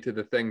kindly to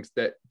the things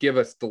that give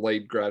us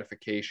delayed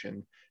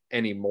gratification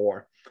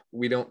anymore.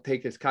 We don't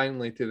take as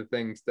kindly to the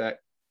things that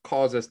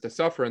cause us to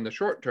suffer in the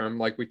short term,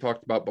 like we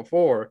talked about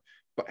before,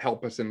 but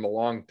help us in the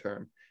long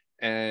term.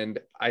 And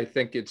I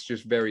think it's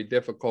just very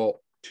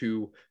difficult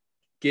to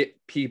get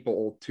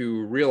people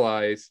to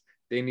realize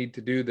they need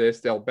to do this,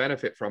 they'll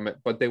benefit from it,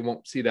 but they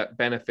won't see that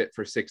benefit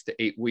for 6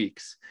 to 8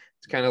 weeks.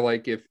 It's kind of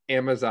like if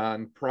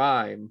Amazon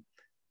Prime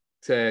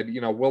said,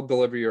 we'll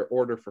deliver your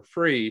order for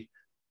free,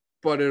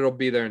 but it'll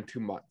be there in 2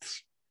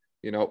 months.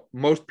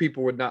 Most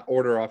people would not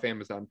order off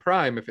Amazon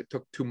Prime if it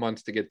took 2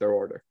 months to get their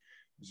order.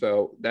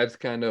 So that's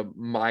kind of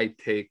my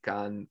take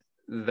on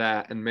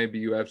that. And maybe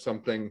you have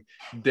something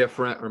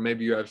different, or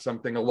maybe you have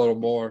something a little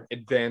more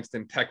advanced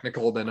and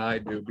technical than I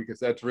do, because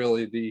that's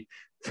really the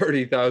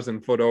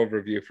 30,000 foot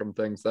overview from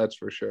things, that's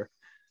for sure.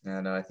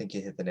 No, I think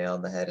you hit the nail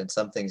on the head. And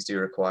some things do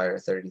require a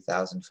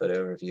 30,000 foot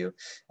overview.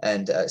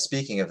 And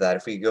speaking of that,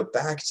 if we go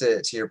back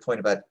to your point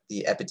about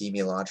the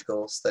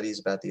epidemiological studies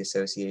about the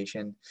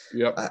association,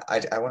 yep.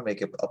 I want to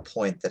make a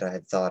point that I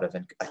had thought of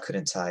and I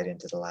couldn't tie it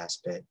into the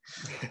last bit.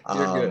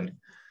 You're good.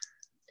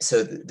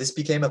 So this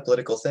became a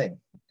political thing,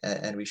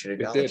 and we should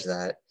acknowledge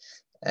that.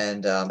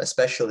 And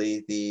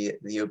especially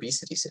the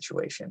obesity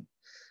situation.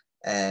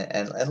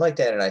 And like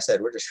Dan and I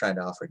said, we're just trying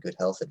to offer good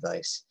health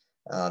advice.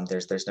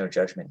 There's no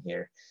judgment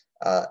here.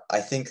 I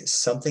think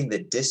something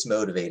that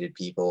dismotivated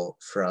people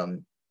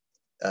from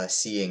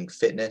seeing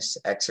fitness,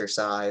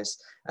 exercise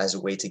as a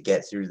way to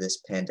get through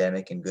this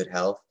pandemic in good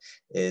health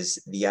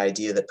is the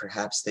idea that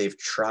perhaps they've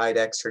tried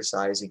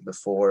exercising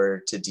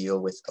before to deal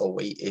with a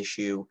weight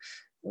issue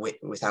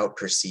without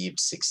perceived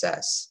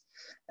success.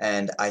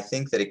 And I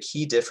think that a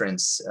key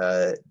difference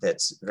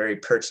that's very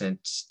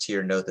pertinent to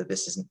your note that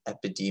this is an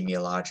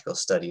epidemiological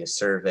study, a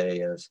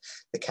survey of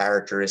the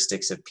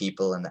characteristics of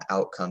people and the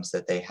outcomes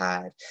that they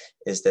had,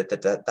 is that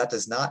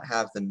does not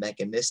have the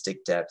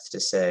mechanistic depth to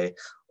say,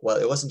 well,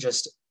 it wasn't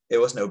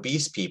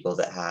obese people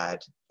that had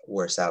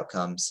worse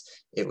outcomes.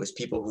 It was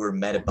people who were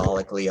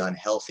metabolically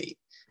unhealthy.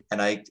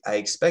 And I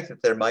expect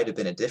that there might have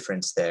been a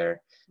difference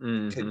there,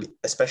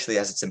 especially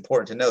as it's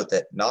important to note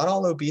that not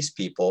all obese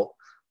people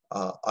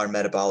are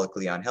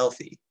metabolically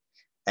unhealthy.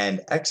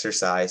 And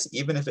exercise,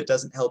 even if it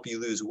doesn't help you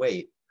lose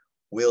weight,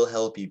 will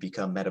help you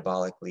become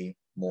metabolically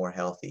more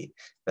healthy.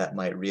 That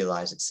might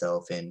realize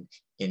itself in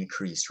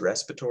increased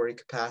respiratory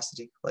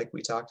capacity, like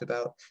we talked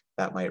about.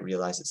 That might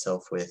realize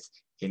itself with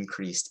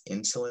increased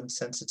insulin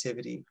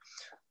sensitivity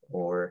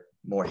or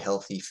more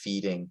healthy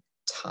feeding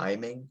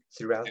timing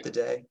throughout the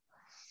day.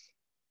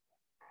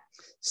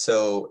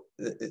 So,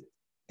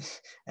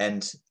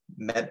 and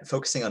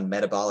focusing on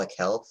metabolic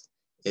health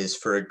is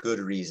for a good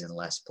reason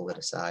less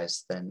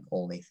politicized than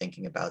only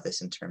thinking about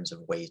this in terms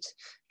of weight,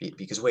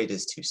 because weight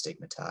is too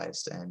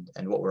stigmatized, and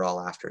what we're all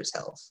after is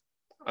health.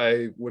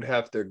 I would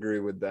have to agree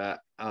with that.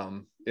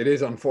 It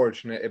is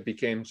unfortunate it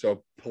became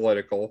so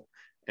political,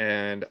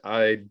 and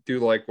I do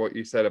like what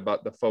you said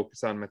about the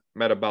focus on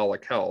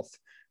metabolic health.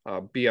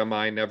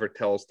 BMI never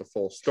tells the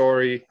full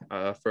story.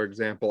 For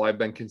example, I've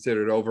been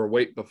considered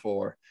overweight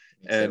before,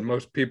 and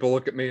most people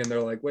look at me and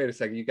they're like, wait a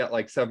second, you got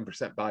like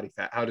 7% body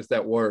fat. How does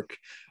that work?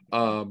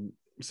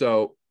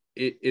 So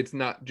it's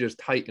not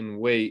just height and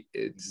weight,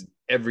 it's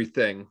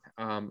everything.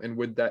 And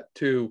with that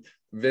too,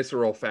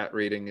 visceral fat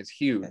rating is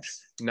huge.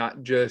 Yes.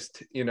 Not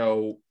just,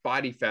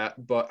 body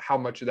fat, but how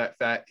much of that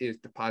fat is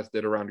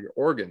deposited around your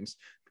organs.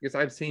 Because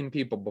I've seen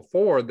people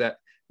before that,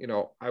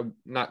 I'm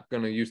not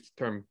going to use the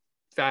term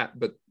fat,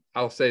 but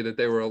I'll say that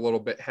they were a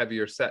little bit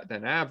heavier set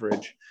than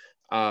average,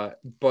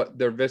 but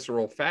their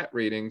visceral fat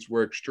ratings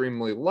were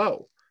extremely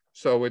low.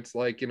 So it's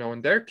like,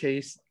 in their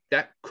case,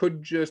 that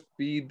could just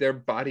be their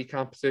body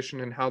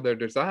composition and how they're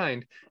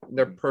designed. And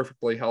they're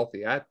perfectly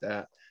healthy at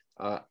that.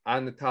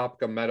 On the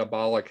topic of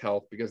metabolic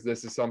health, because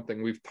this is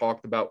something we've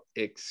talked about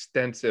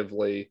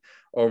extensively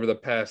over the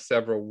past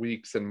several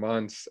weeks and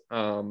months.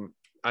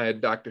 I had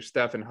Dr.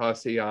 Stephan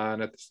Hussey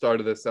on at the start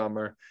of the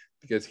summer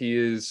because he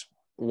is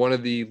one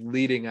of the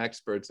leading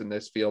experts in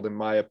this field, in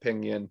my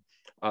opinion.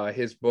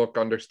 His book,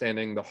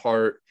 Understanding the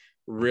Heart,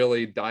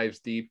 really dives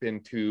deep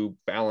into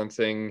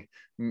balancing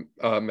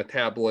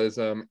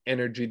metabolism,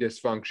 energy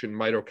dysfunction,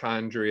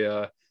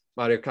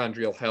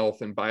 mitochondrial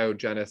health, and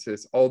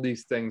biogenesis, all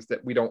these things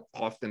that we don't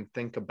often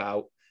think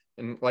about.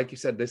 And like you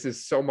said, this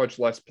is so much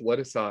less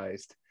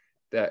politicized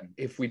that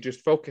if we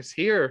just focus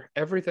here,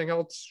 everything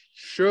else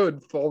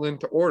should fall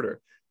into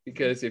order.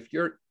 Because if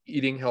you're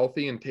eating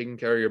healthy and taking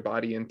care of your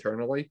body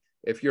internally,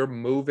 if you're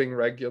moving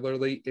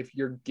regularly, if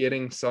you're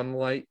getting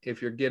sunlight,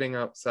 if you're getting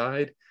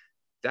outside,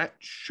 that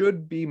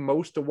should be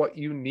most of what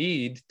you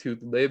need to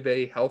live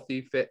a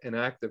healthy, fit, and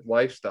active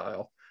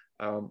lifestyle.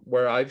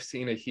 Where I've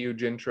seen a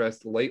huge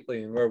interest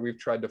lately and where we've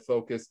tried to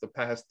focus the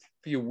past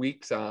few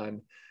weeks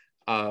on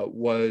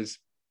was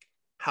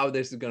how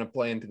this is going to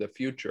play into the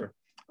future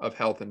of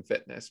health and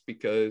fitness,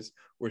 because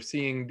we're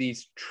seeing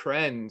these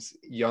trends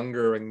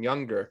younger and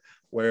younger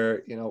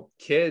where,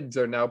 kids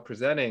are now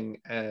presenting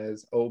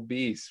as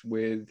obese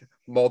with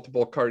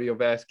multiple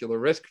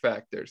cardiovascular risk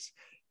factors.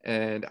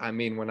 And I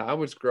mean, when I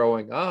was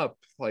growing up,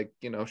 like,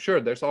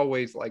 sure, there's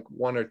always like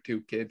one or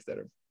two kids that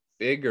are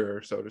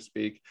bigger, so to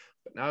speak.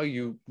 But now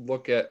you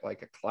look at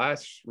like a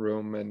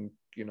classroom and,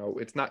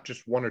 it's not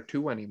just one or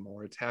two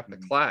anymore, it's half the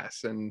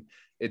class, and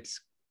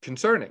it's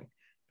concerning.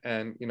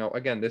 And,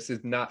 again, this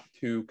is not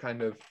to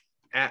kind of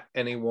at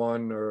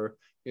anyone or,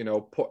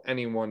 put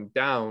anyone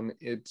down.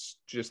 It's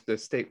just a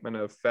statement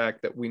of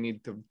fact that we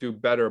need to do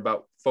better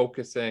about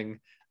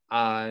focusing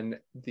on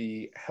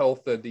the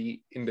health of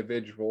the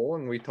individual.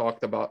 And we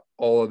talked about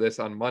all of this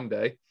on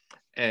Monday.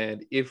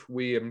 And if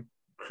we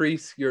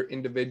increase your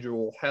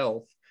individual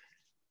health,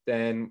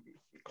 then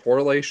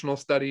correlational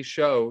studies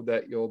show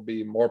that you'll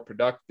be more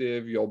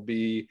productive, you'll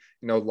be,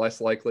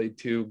 less likely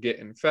to get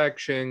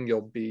infection,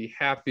 you'll be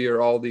happier,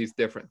 all these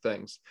different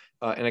things.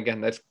 And again,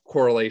 that's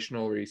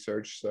correlational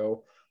research.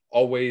 So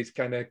always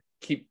kind of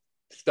keep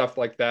stuff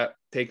like that,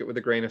 take it with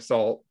a grain of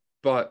salt.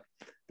 But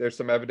there's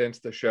some evidence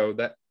to show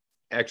that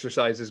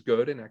exercise is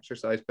good and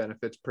exercise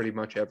benefits pretty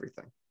much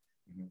everything.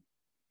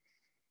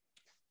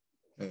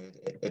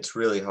 It's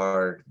really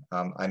hard.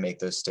 I make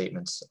those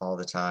statements all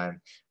the time,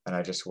 and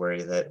I just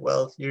worry that,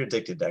 well, you're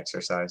addicted to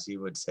exercise,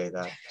 you would say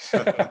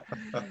that.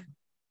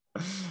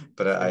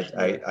 But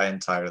I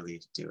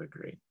entirely do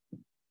agree.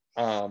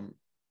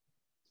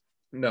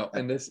 No,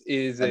 and this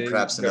is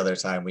perhaps another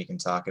time we can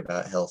talk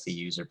about healthy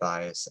user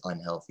bias,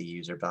 unhealthy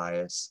user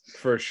bias.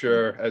 For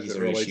sure, as it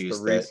relates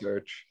to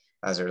research.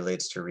 As it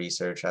relates to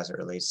research, as it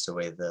relates to the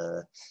way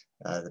the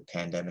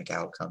pandemic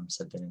outcomes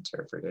have been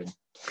interpreted.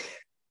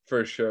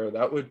 For sure,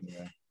 that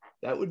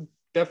would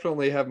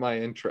definitely have my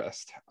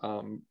interest.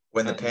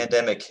 When the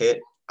pandemic hit,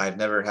 I've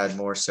never had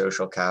more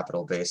social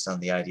capital based on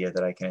the idea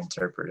that I can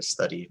interpret a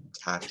study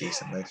half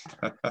decently.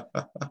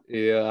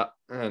 Yeah,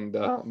 and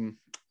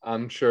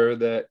I'm sure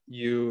that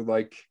you,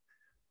 like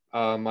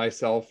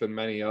myself and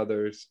many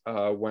others,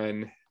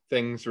 when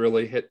things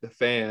really hit the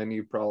fan,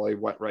 you probably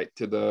went right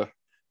to the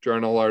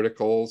journal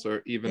articles,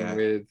 or even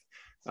with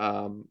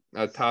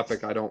a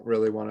topic I don't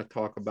really want to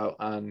talk about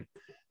on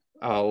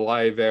a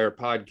live air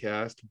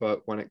podcast,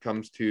 but when it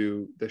comes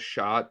to the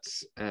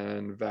shots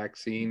and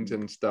vaccines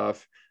and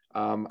stuff,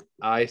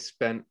 I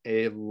spent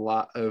a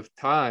lot of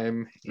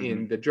time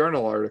in the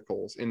journal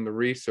articles, in the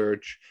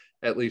research,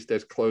 at least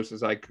as close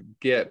as I could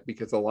get,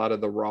 because a lot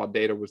of the raw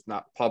data was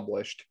not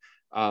published,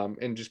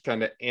 and just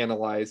kind of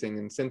analyzing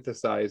and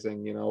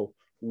synthesizing,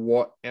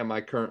 what am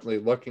I currently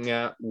looking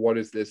at? What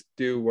does this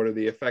do? What are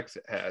the effects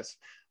it has?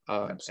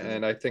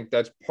 And I think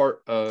that's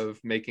part of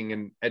making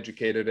an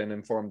educated and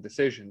informed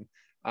decision.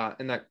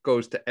 And that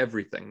goes to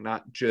everything,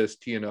 not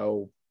just,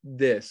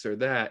 this or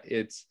that.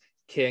 It's,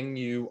 can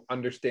you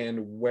understand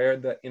where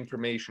the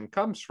information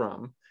comes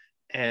from?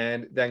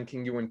 And then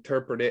can you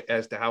interpret it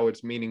as to how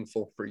it's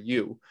meaningful for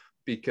you?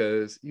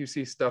 Because you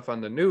see stuff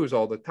on the news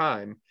all the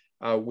time.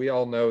 We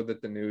all know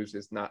that the news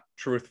is not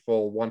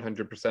truthful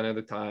 100% of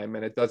the time,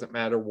 and it doesn't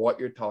matter what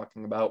you're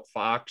talking about,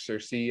 Fox or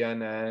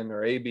CNN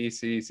or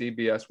ABC,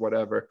 CBS,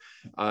 whatever.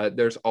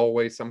 There's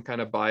always some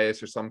kind of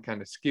bias or some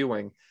kind of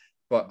skewing.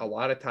 But a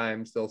lot of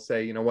times they'll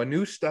say, a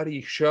new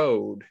study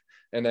showed,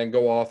 and then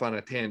go off on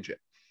a tangent.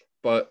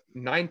 But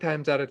 9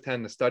 times out of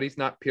 10, the study's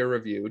not peer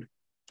reviewed,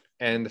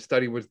 and the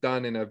study was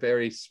done in a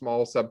very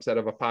small subset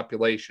of a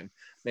population.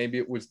 Maybe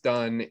it was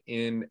done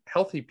in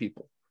healthy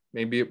people.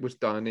 Maybe it was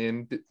done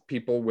in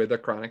people with a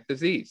chronic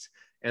disease.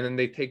 And then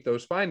they take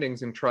those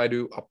findings and try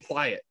to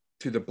apply it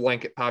to the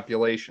blanket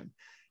population.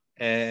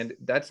 And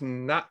that's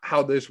not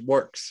how this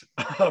works.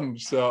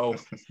 So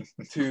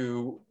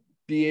to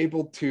be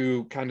able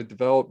to kind of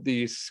develop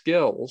these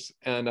skills,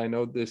 and I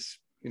know this,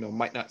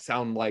 might not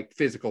sound like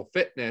physical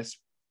fitness,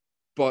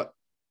 but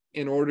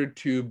in order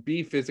to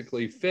be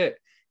physically fit,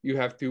 you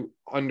have to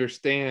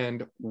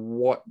understand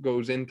what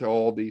goes into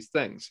all these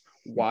things.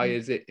 Why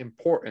is it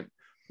important?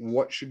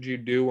 What should you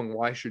do and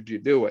why should you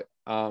do it?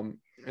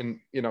 And,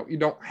 you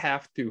don't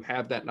have to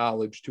have that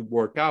knowledge to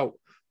work out,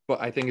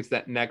 but I think it's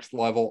that next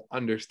level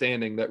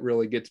understanding that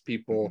really gets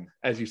people,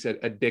 as you said,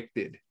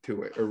 addicted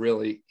to it, or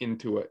really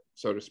into it,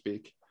 so to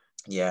speak.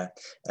 Yeah,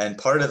 and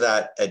part of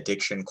that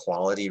addiction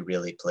quality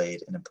really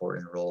played an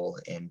important role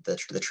in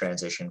the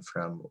transition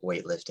from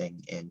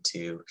weightlifting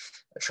into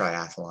a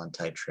triathlon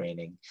type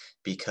training,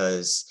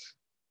 because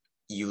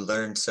you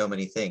learn so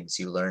many things.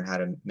 You learn how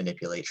to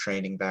manipulate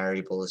training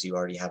variables. You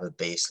already have a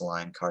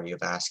baseline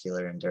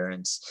cardiovascular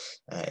endurance.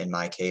 In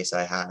my case,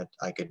 I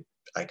could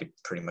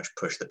pretty much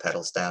push the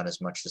pedals down as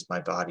much as my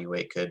body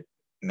weight could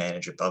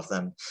manage above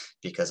them,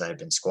 because I had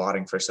been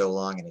squatting for so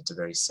long, and it's a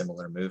very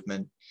similar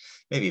movement.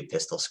 Maybe a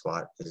pistol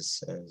squat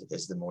is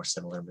the more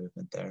similar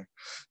movement there.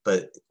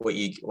 But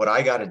what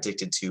I got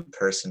addicted to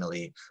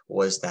personally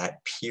was that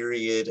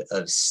period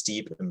of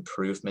steep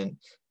improvement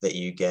that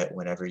you get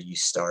whenever you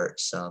start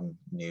some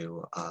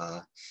new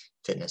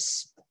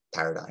fitness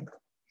paradigm.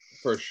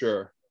 For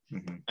sure.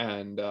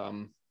 And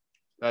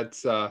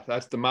that's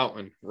the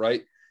mountain,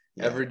 right?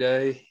 Yeah. Every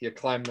day you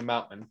climb the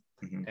mountain,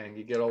 and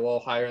you get a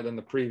little higher than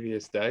the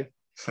previous day.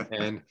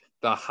 And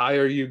the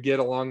higher you get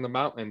along the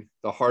mountain,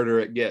 the harder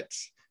it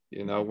gets.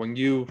 When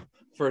you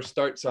first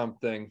start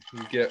something,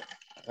 you get,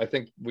 I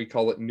think we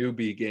call it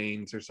newbie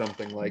gains or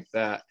something like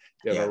that.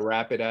 You have Yeah. a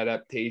rapid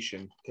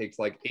adaptation, takes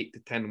like 8 to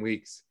 10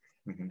 weeks.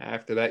 Mm-hmm.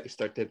 After that, you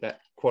start to hit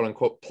that quote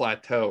unquote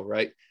plateau,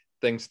 right?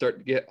 Things start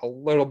to get a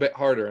little bit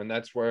harder. And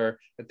that's where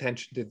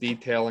attention to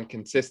detail and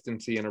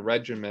consistency in a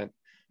regimen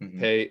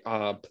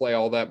play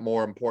all that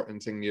more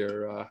importance in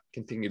your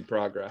continued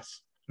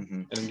progress.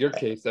 Mm-hmm. And in your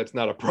case, that's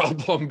not a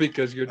problem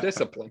because you're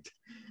disciplined.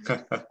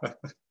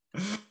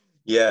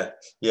 Yeah.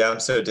 I'm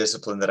so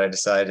disciplined that I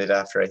decided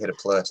after I hit a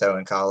plateau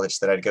in college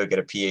that I'd go get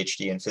a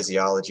PhD in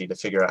physiology to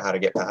figure out how to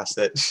get past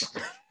it.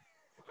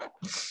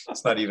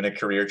 It's not even a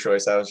career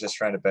choice. I was just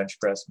trying to bench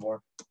press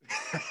more.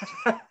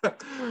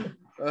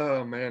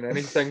 Oh man,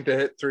 anything to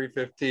hit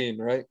 315,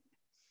 right?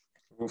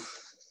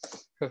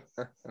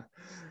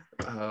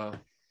 I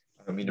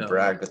don't mean to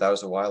brag, but that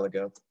was a while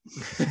ago.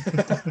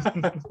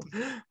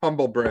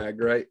 Humble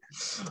brag, right?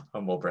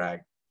 Humble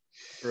brag.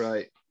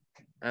 Right.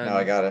 And now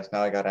I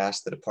gotta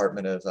ask the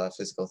Department of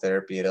Physical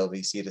Therapy at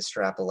LVC to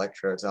strap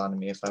electrodes onto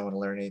me if I want to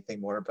learn anything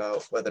more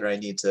about whether I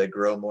need to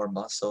grow more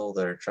muscle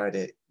or try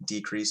to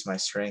decrease my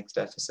strength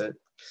deficit.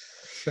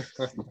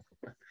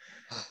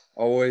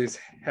 Always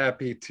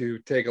happy to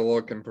take a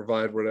look and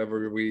provide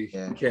whatever we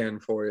can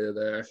for you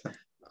there.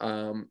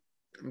 I'm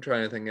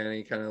trying to think of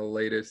any kind of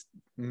latest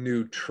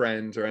new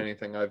trends or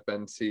anything I've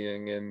been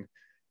seeing in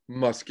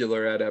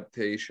muscular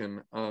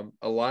adaptation.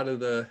 A lot of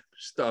the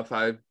stuff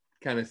I've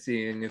kind of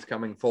seeing is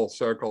coming full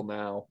circle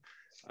now.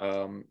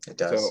 It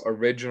does. So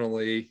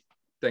originally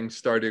things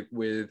started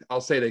with, I'll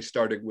say they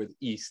started with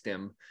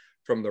E-stim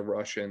from the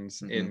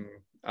Russians in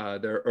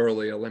their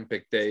early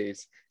Olympic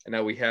days. And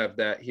now we have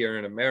that here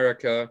in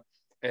America.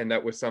 And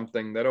that was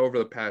something that over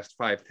the past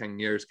 5-10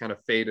 years kind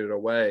of faded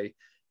away.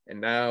 And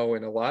now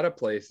in a lot of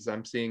places,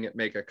 I'm seeing it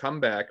make a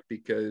comeback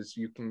because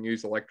you can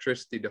use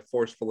electricity to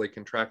forcefully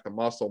contract the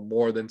muscle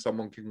more than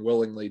someone can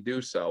willingly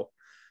do so.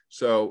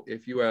 So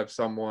if you have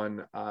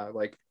someone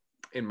like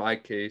in my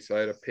case, I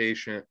had a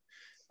patient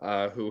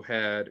who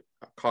had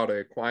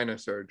cauda equina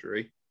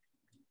surgery,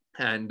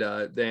 and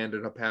they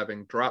ended up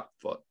having drop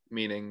foot,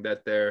 meaning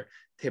that their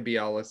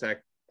tibialis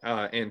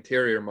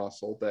anterior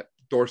muscle that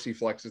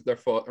dorsiflexes their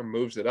foot or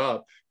moves it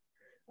up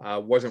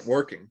wasn't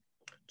working.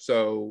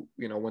 So,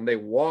 when they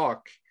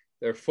walk,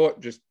 their foot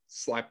just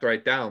slapped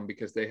right down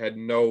because they had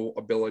no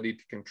ability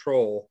to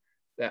control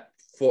that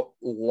foot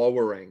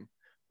lowering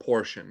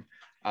portion.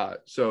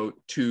 So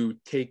to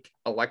take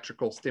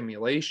electrical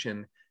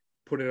stimulation,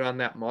 put it on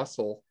that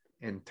muscle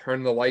and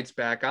turn the lights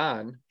back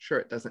on, sure,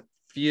 it doesn't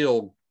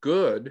feel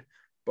good,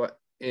 but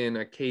in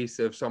a case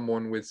of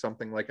someone with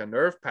something like a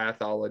nerve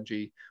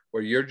pathology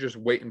where you're just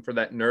waiting for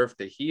that nerve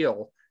to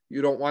heal,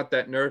 you don't want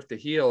that nerve to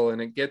heal and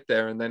it get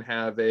there and then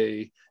have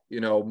a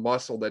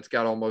muscle that's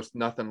got almost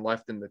nothing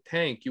left in the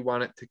tank. You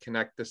want it to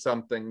connect to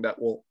something that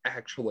will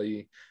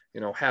actually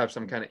have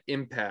some kind of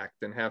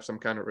impact and have some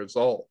kind of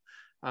result.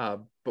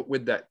 But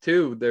with that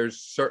too,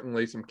 there's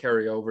certainly some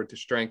carryover to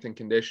strength and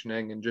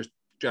conditioning and just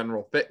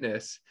general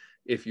fitness.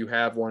 If you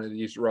have one of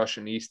these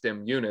Russian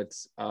E-stim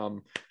units,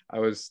 I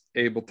was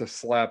able to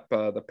slap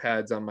the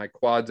pads on my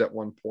quads at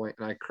one point,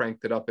 and I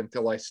cranked it up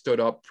until I stood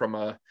up from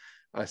a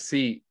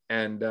seat.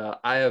 And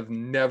I have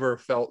never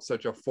felt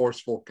such a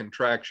forceful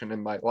contraction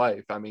in my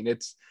life. I mean,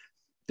 it's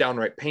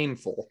downright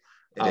painful.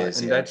 It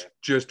is, and that's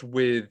just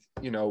with,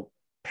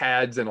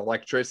 pads and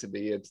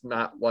electricity. It's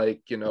not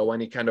like,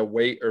 any kind of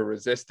weight or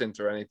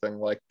resistance or anything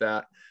like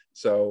that.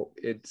 So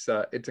it's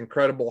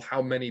incredible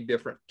how many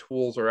different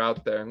tools are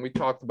out there. And we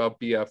talked about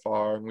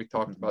BFR and we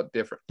talked about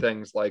different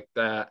things like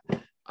that.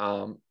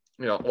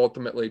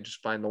 Ultimately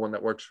just find the one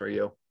that works for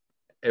you.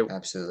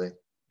 Absolutely.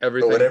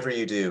 Everything. But whatever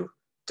you do,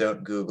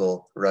 don't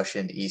Google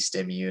Russian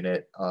E-stim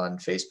unit on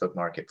Facebook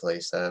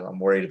Marketplace. I'm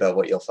worried about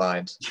what you'll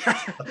find.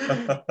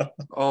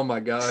 Oh my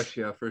gosh,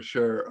 yeah, for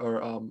sure.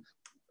 Or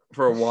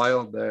for a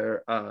while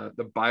there,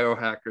 the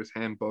Biohackers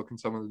Handbook and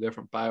some of the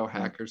different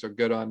biohackers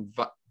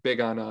are big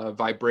on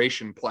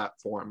vibration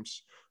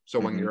platforms. So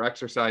when you're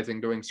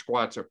exercising, doing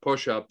squats or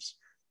push-ups,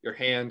 your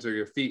hands or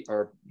your feet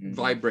are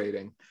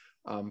vibrating.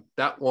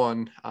 That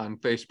one on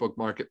Facebook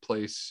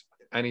Marketplace,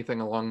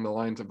 anything along the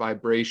lines of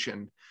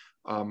vibration,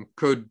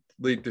 could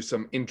lead to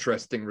some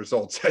interesting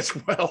results as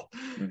well.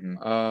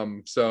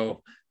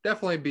 So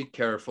definitely be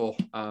careful.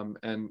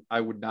 And I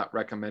would not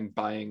recommend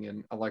buying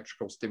an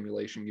electrical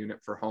stimulation unit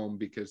for home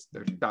because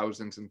there's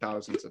thousands and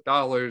thousands of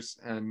dollars.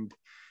 And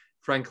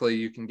frankly,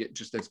 you can get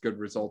just as good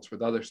results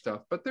with other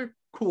stuff, but they're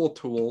cool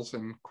tools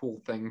and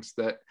cool things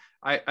that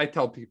I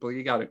tell people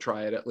you got to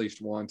try it at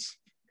least once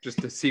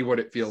just to see what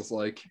it feels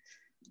like.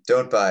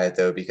 Don't buy it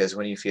though, because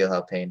when you feel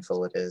how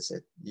painful it is,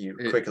 you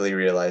quickly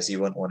realize you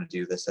wouldn't want to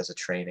do this as a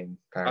training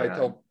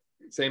paradigm.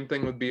 Same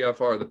thing with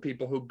BFR. The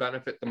people who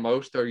benefit the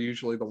most are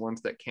usually the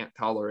ones that can't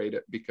tolerate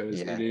it because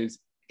it is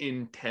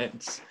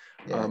intense.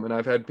 And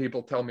I've had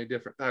people tell me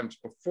different times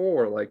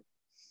before, like,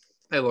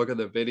 I look at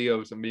the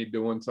videos of me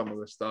doing some of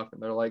the stuff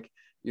and they're like,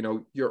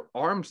 your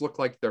arms look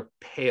like they're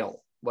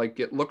pale Like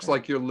it looks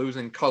like you're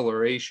losing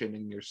coloration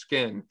in your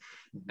skin.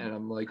 And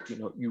I'm like,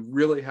 you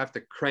really have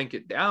to crank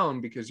it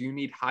down because you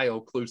need high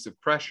occlusive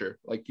pressure.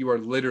 Like you are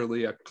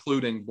literally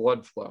occluding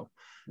blood flow.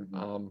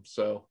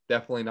 So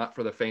definitely not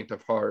for the faint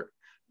of heart.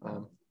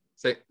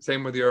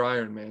 Same with your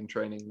Ironman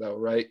training though,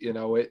 right?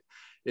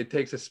 It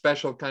takes a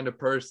special kind of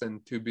person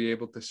to be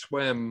able to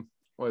swim,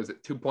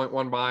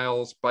 2.1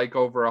 miles, bike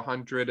over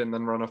 100, and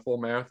then run a full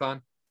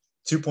marathon?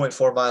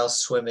 2.4 miles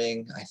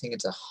swimming. I think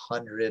it's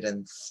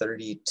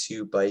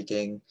 132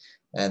 biking,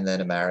 and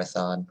then a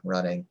marathon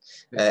running.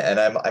 And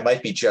I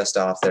might be just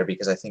off there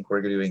because I think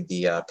we're doing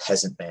the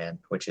Peasant Man,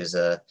 which is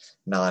a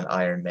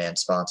non-Ironman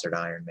sponsored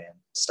Ironman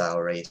style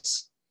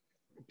race.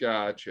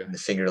 Gotcha. In the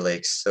Finger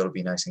Lakes, so it'll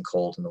be nice and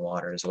cold in the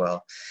water as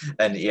well.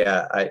 And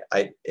yeah,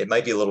 it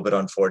might be a little bit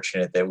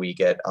unfortunate that we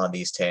get on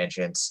these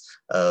tangents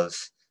of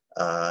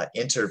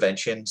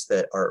interventions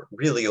that are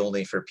really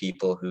only for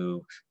people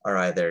who are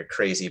either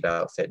crazy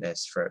about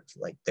fitness, for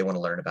like they want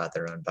to learn about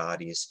their own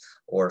bodies,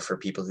 or for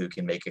people who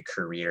can make a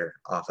career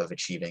off of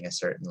achieving a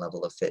certain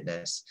level of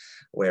fitness.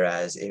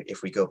 Whereas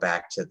if we go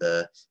back to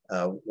the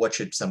what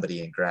should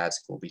somebody in grad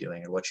school be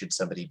doing, or what should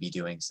somebody be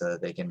doing so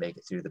that they can make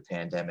it through the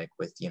pandemic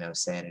with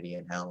sanity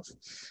and health,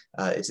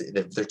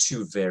 they're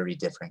two very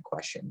different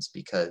questions.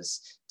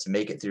 Because to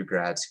make it through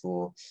grad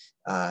school,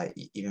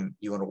 you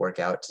want to work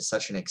out to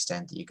such an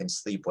extent that you can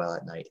sleep well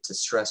at night. It's a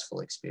stressful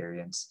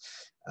experience,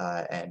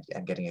 and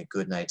getting a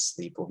good night's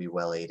sleep will be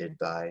well aided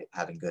by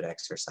having good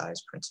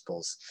exercise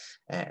principles.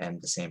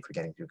 And the same for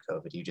getting through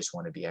COVID. You just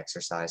want to be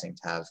exercising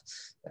to have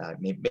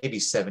maybe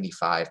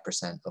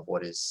 75% of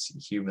what is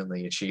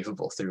humanly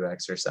achievable through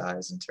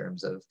exercise in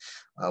terms of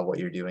what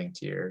you're doing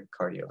to your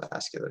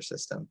cardiovascular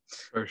system.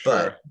 For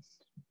sure.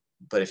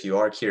 But if you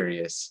are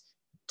curious,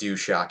 do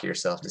shock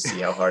yourself to see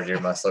how hard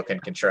your muscle can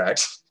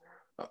contract.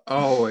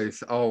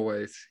 Always.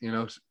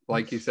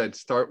 Like you said,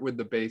 start with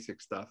the basic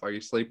stuff. Are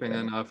you sleeping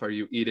enough? Are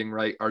you eating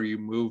right? Are you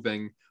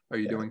moving? Are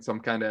you doing some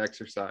kind of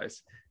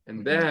exercise?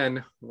 And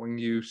then when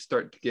you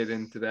start to get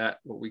into that,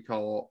 what we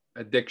call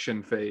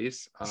addiction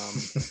phase,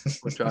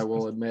 which I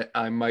will admit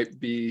I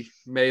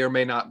may or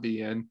may not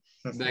be in,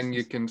 then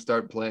you can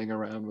start playing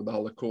around with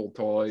all the cool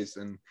toys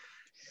and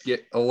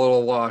get a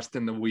little lost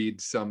in the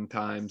weeds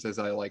sometimes, as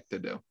I like to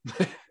do.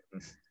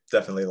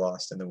 Definitely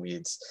lost in the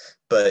weeds,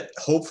 but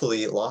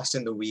hopefully lost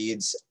in the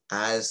weeds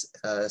as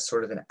a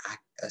sort of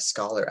a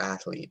scholar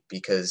athlete,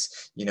 because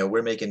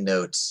we're making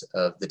notes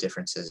of the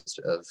differences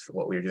of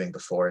what we were doing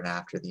before and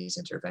after these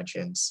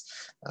interventions.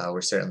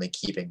 We're certainly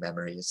keeping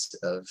memories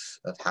of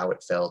how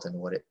it felt and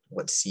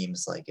what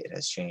seems like it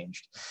has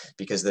changed,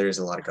 because there is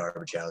a lot of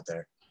garbage out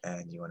there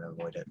and you want to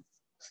avoid it,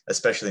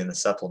 especially in the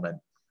supplement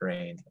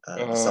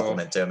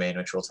supplement domain,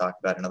 which we'll talk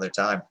about another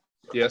time.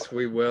 Yes,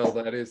 we will.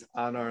 That is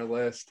on our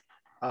list.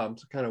 So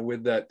kind of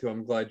with that too,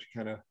 I'm glad you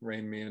kind of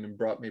reined me in and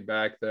brought me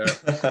back there.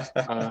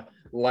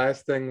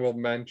 Last thing I'll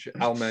mention,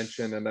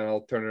 and then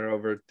I'll turn it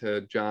over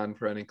to John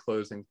for any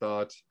closing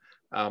thoughts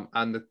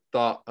on the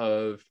thought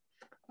of,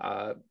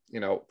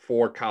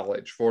 for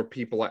college, for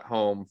people at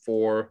home,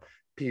 for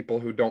people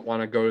who don't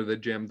want to go to the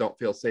gym, don't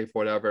feel safe,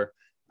 whatever.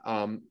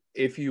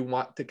 If you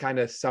want to kind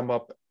of sum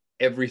up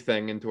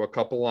everything into a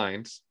couple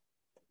lines: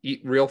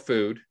 eat real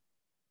food,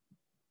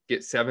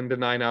 get 7 to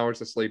 9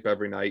 hours of sleep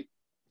every night,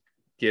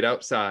 get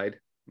outside,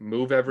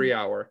 move every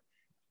hour.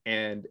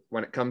 And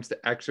when it comes to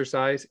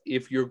exercise,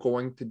 if you're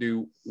going to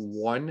do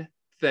one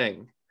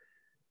thing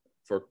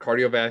for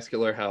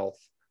cardiovascular health,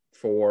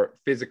 for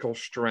physical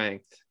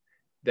strength,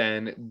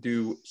 then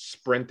do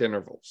sprint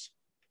intervals.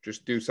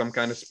 Just do some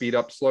kind of speed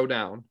up, slow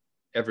down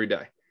every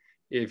day.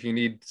 If you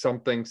need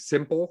something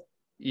simple,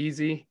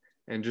 easy,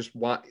 and just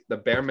want the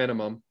bare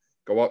minimum,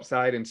 go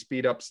outside and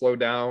speed up, slow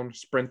down,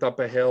 sprint up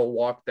a hill,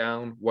 walk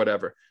down,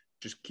 whatever.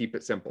 Just keep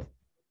it simple.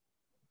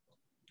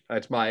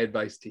 That's my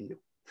advice to you.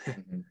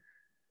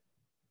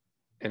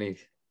 Any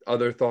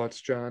other thoughts,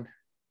 John?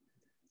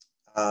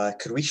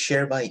 Could we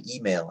share my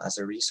email as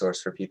a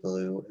resource for people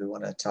who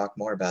want to talk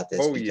more about this?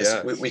 Oh, because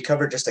yes. we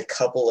covered just a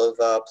couple of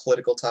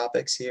political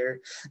topics here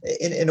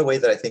in a way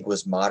that I think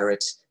was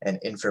moderate and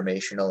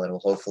informational and will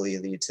hopefully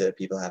lead to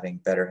people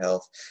having better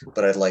health.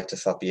 But I'd like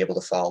to be able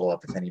to follow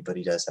up if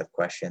anybody does have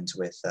questions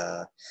with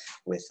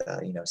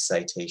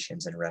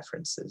citations and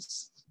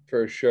references.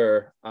 For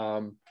sure.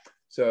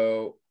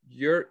 So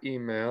your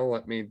email,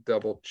 let me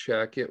double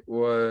check. It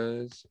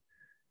was,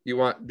 you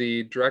want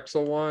the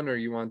Drexel one or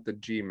you want the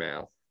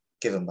Gmail?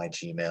 Give them my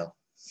Gmail.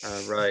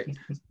 All right.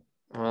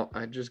 Well,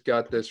 I just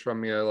got this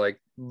from you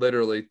like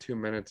literally 2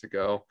 minutes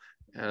ago.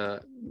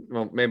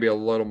 Well, maybe a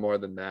little more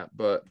than that,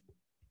 but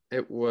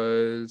it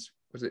was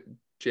it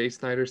J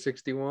Snyder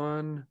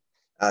 61?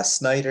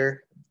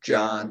 Snyder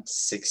John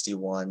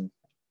 61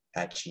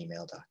 at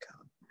gmail.com.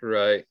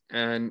 Right.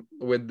 And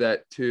with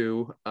that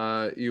too,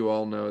 you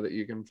all know that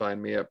you can find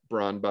me at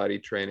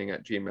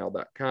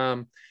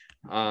brawnbodytraining@gmail.com.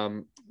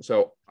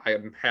 So I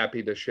am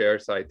happy to share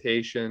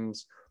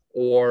citations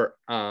or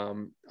a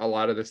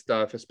lot of the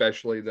stuff,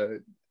 especially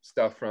the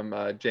stuff from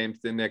James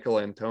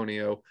DeNicola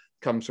Antonio,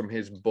 comes from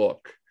his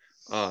book.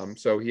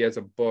 So he has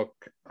a book,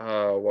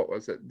 what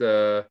was it?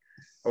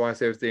 I want to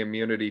say it was The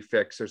Immunity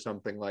Fix or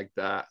something like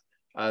that,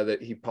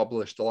 that he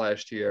published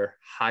last year.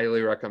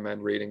 Highly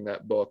recommend reading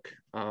that book.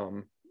 A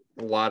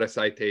lot of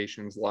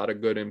citations, a lot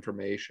of good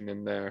information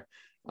in there.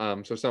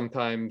 So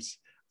sometimes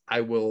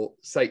I will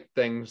cite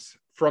things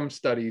from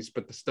studies,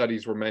 but the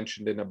studies were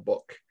mentioned in a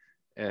book.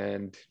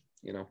 And,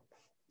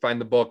 find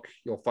the book,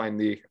 you'll find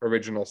the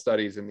original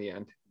studies in the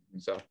end.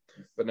 So,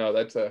 but no,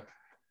 that's a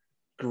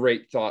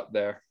great thought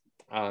there.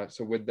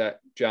 So with that,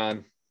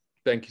 John,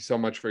 thank you so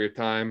much for your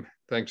time.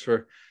 Thanks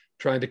for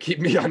trying to keep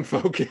me on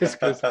focus,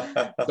 because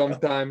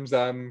sometimes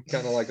I'm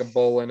kind of like a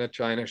bull in a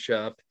china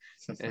shop.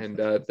 And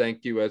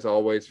thank you, as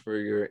always, for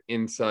your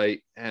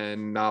insight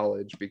and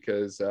knowledge,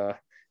 because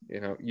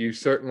you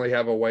certainly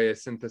have a way of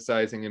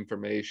synthesizing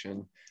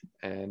information,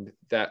 and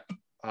that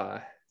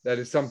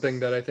is something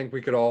that I think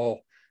we could all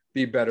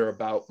be better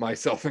about,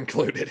 myself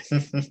included.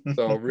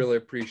 So really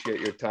appreciate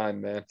your time,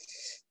 man.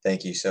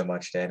 Thank you so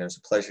much, Dan. It was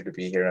a pleasure to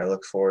be here. I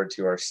look forward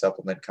to our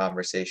supplement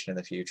conversation in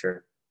the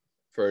future.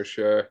 For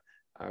sure.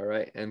 All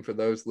right. And for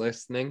those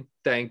listening,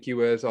 thank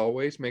you as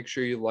always. Make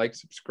sure you like,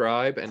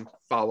 subscribe, and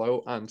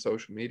follow on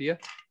social media.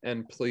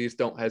 And please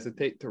don't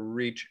hesitate to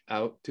reach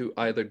out to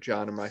either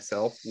John or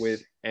myself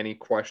with any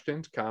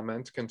questions,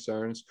 comments,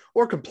 concerns,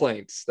 or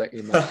complaints that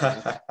you might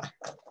have.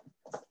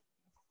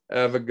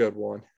 Have a good one.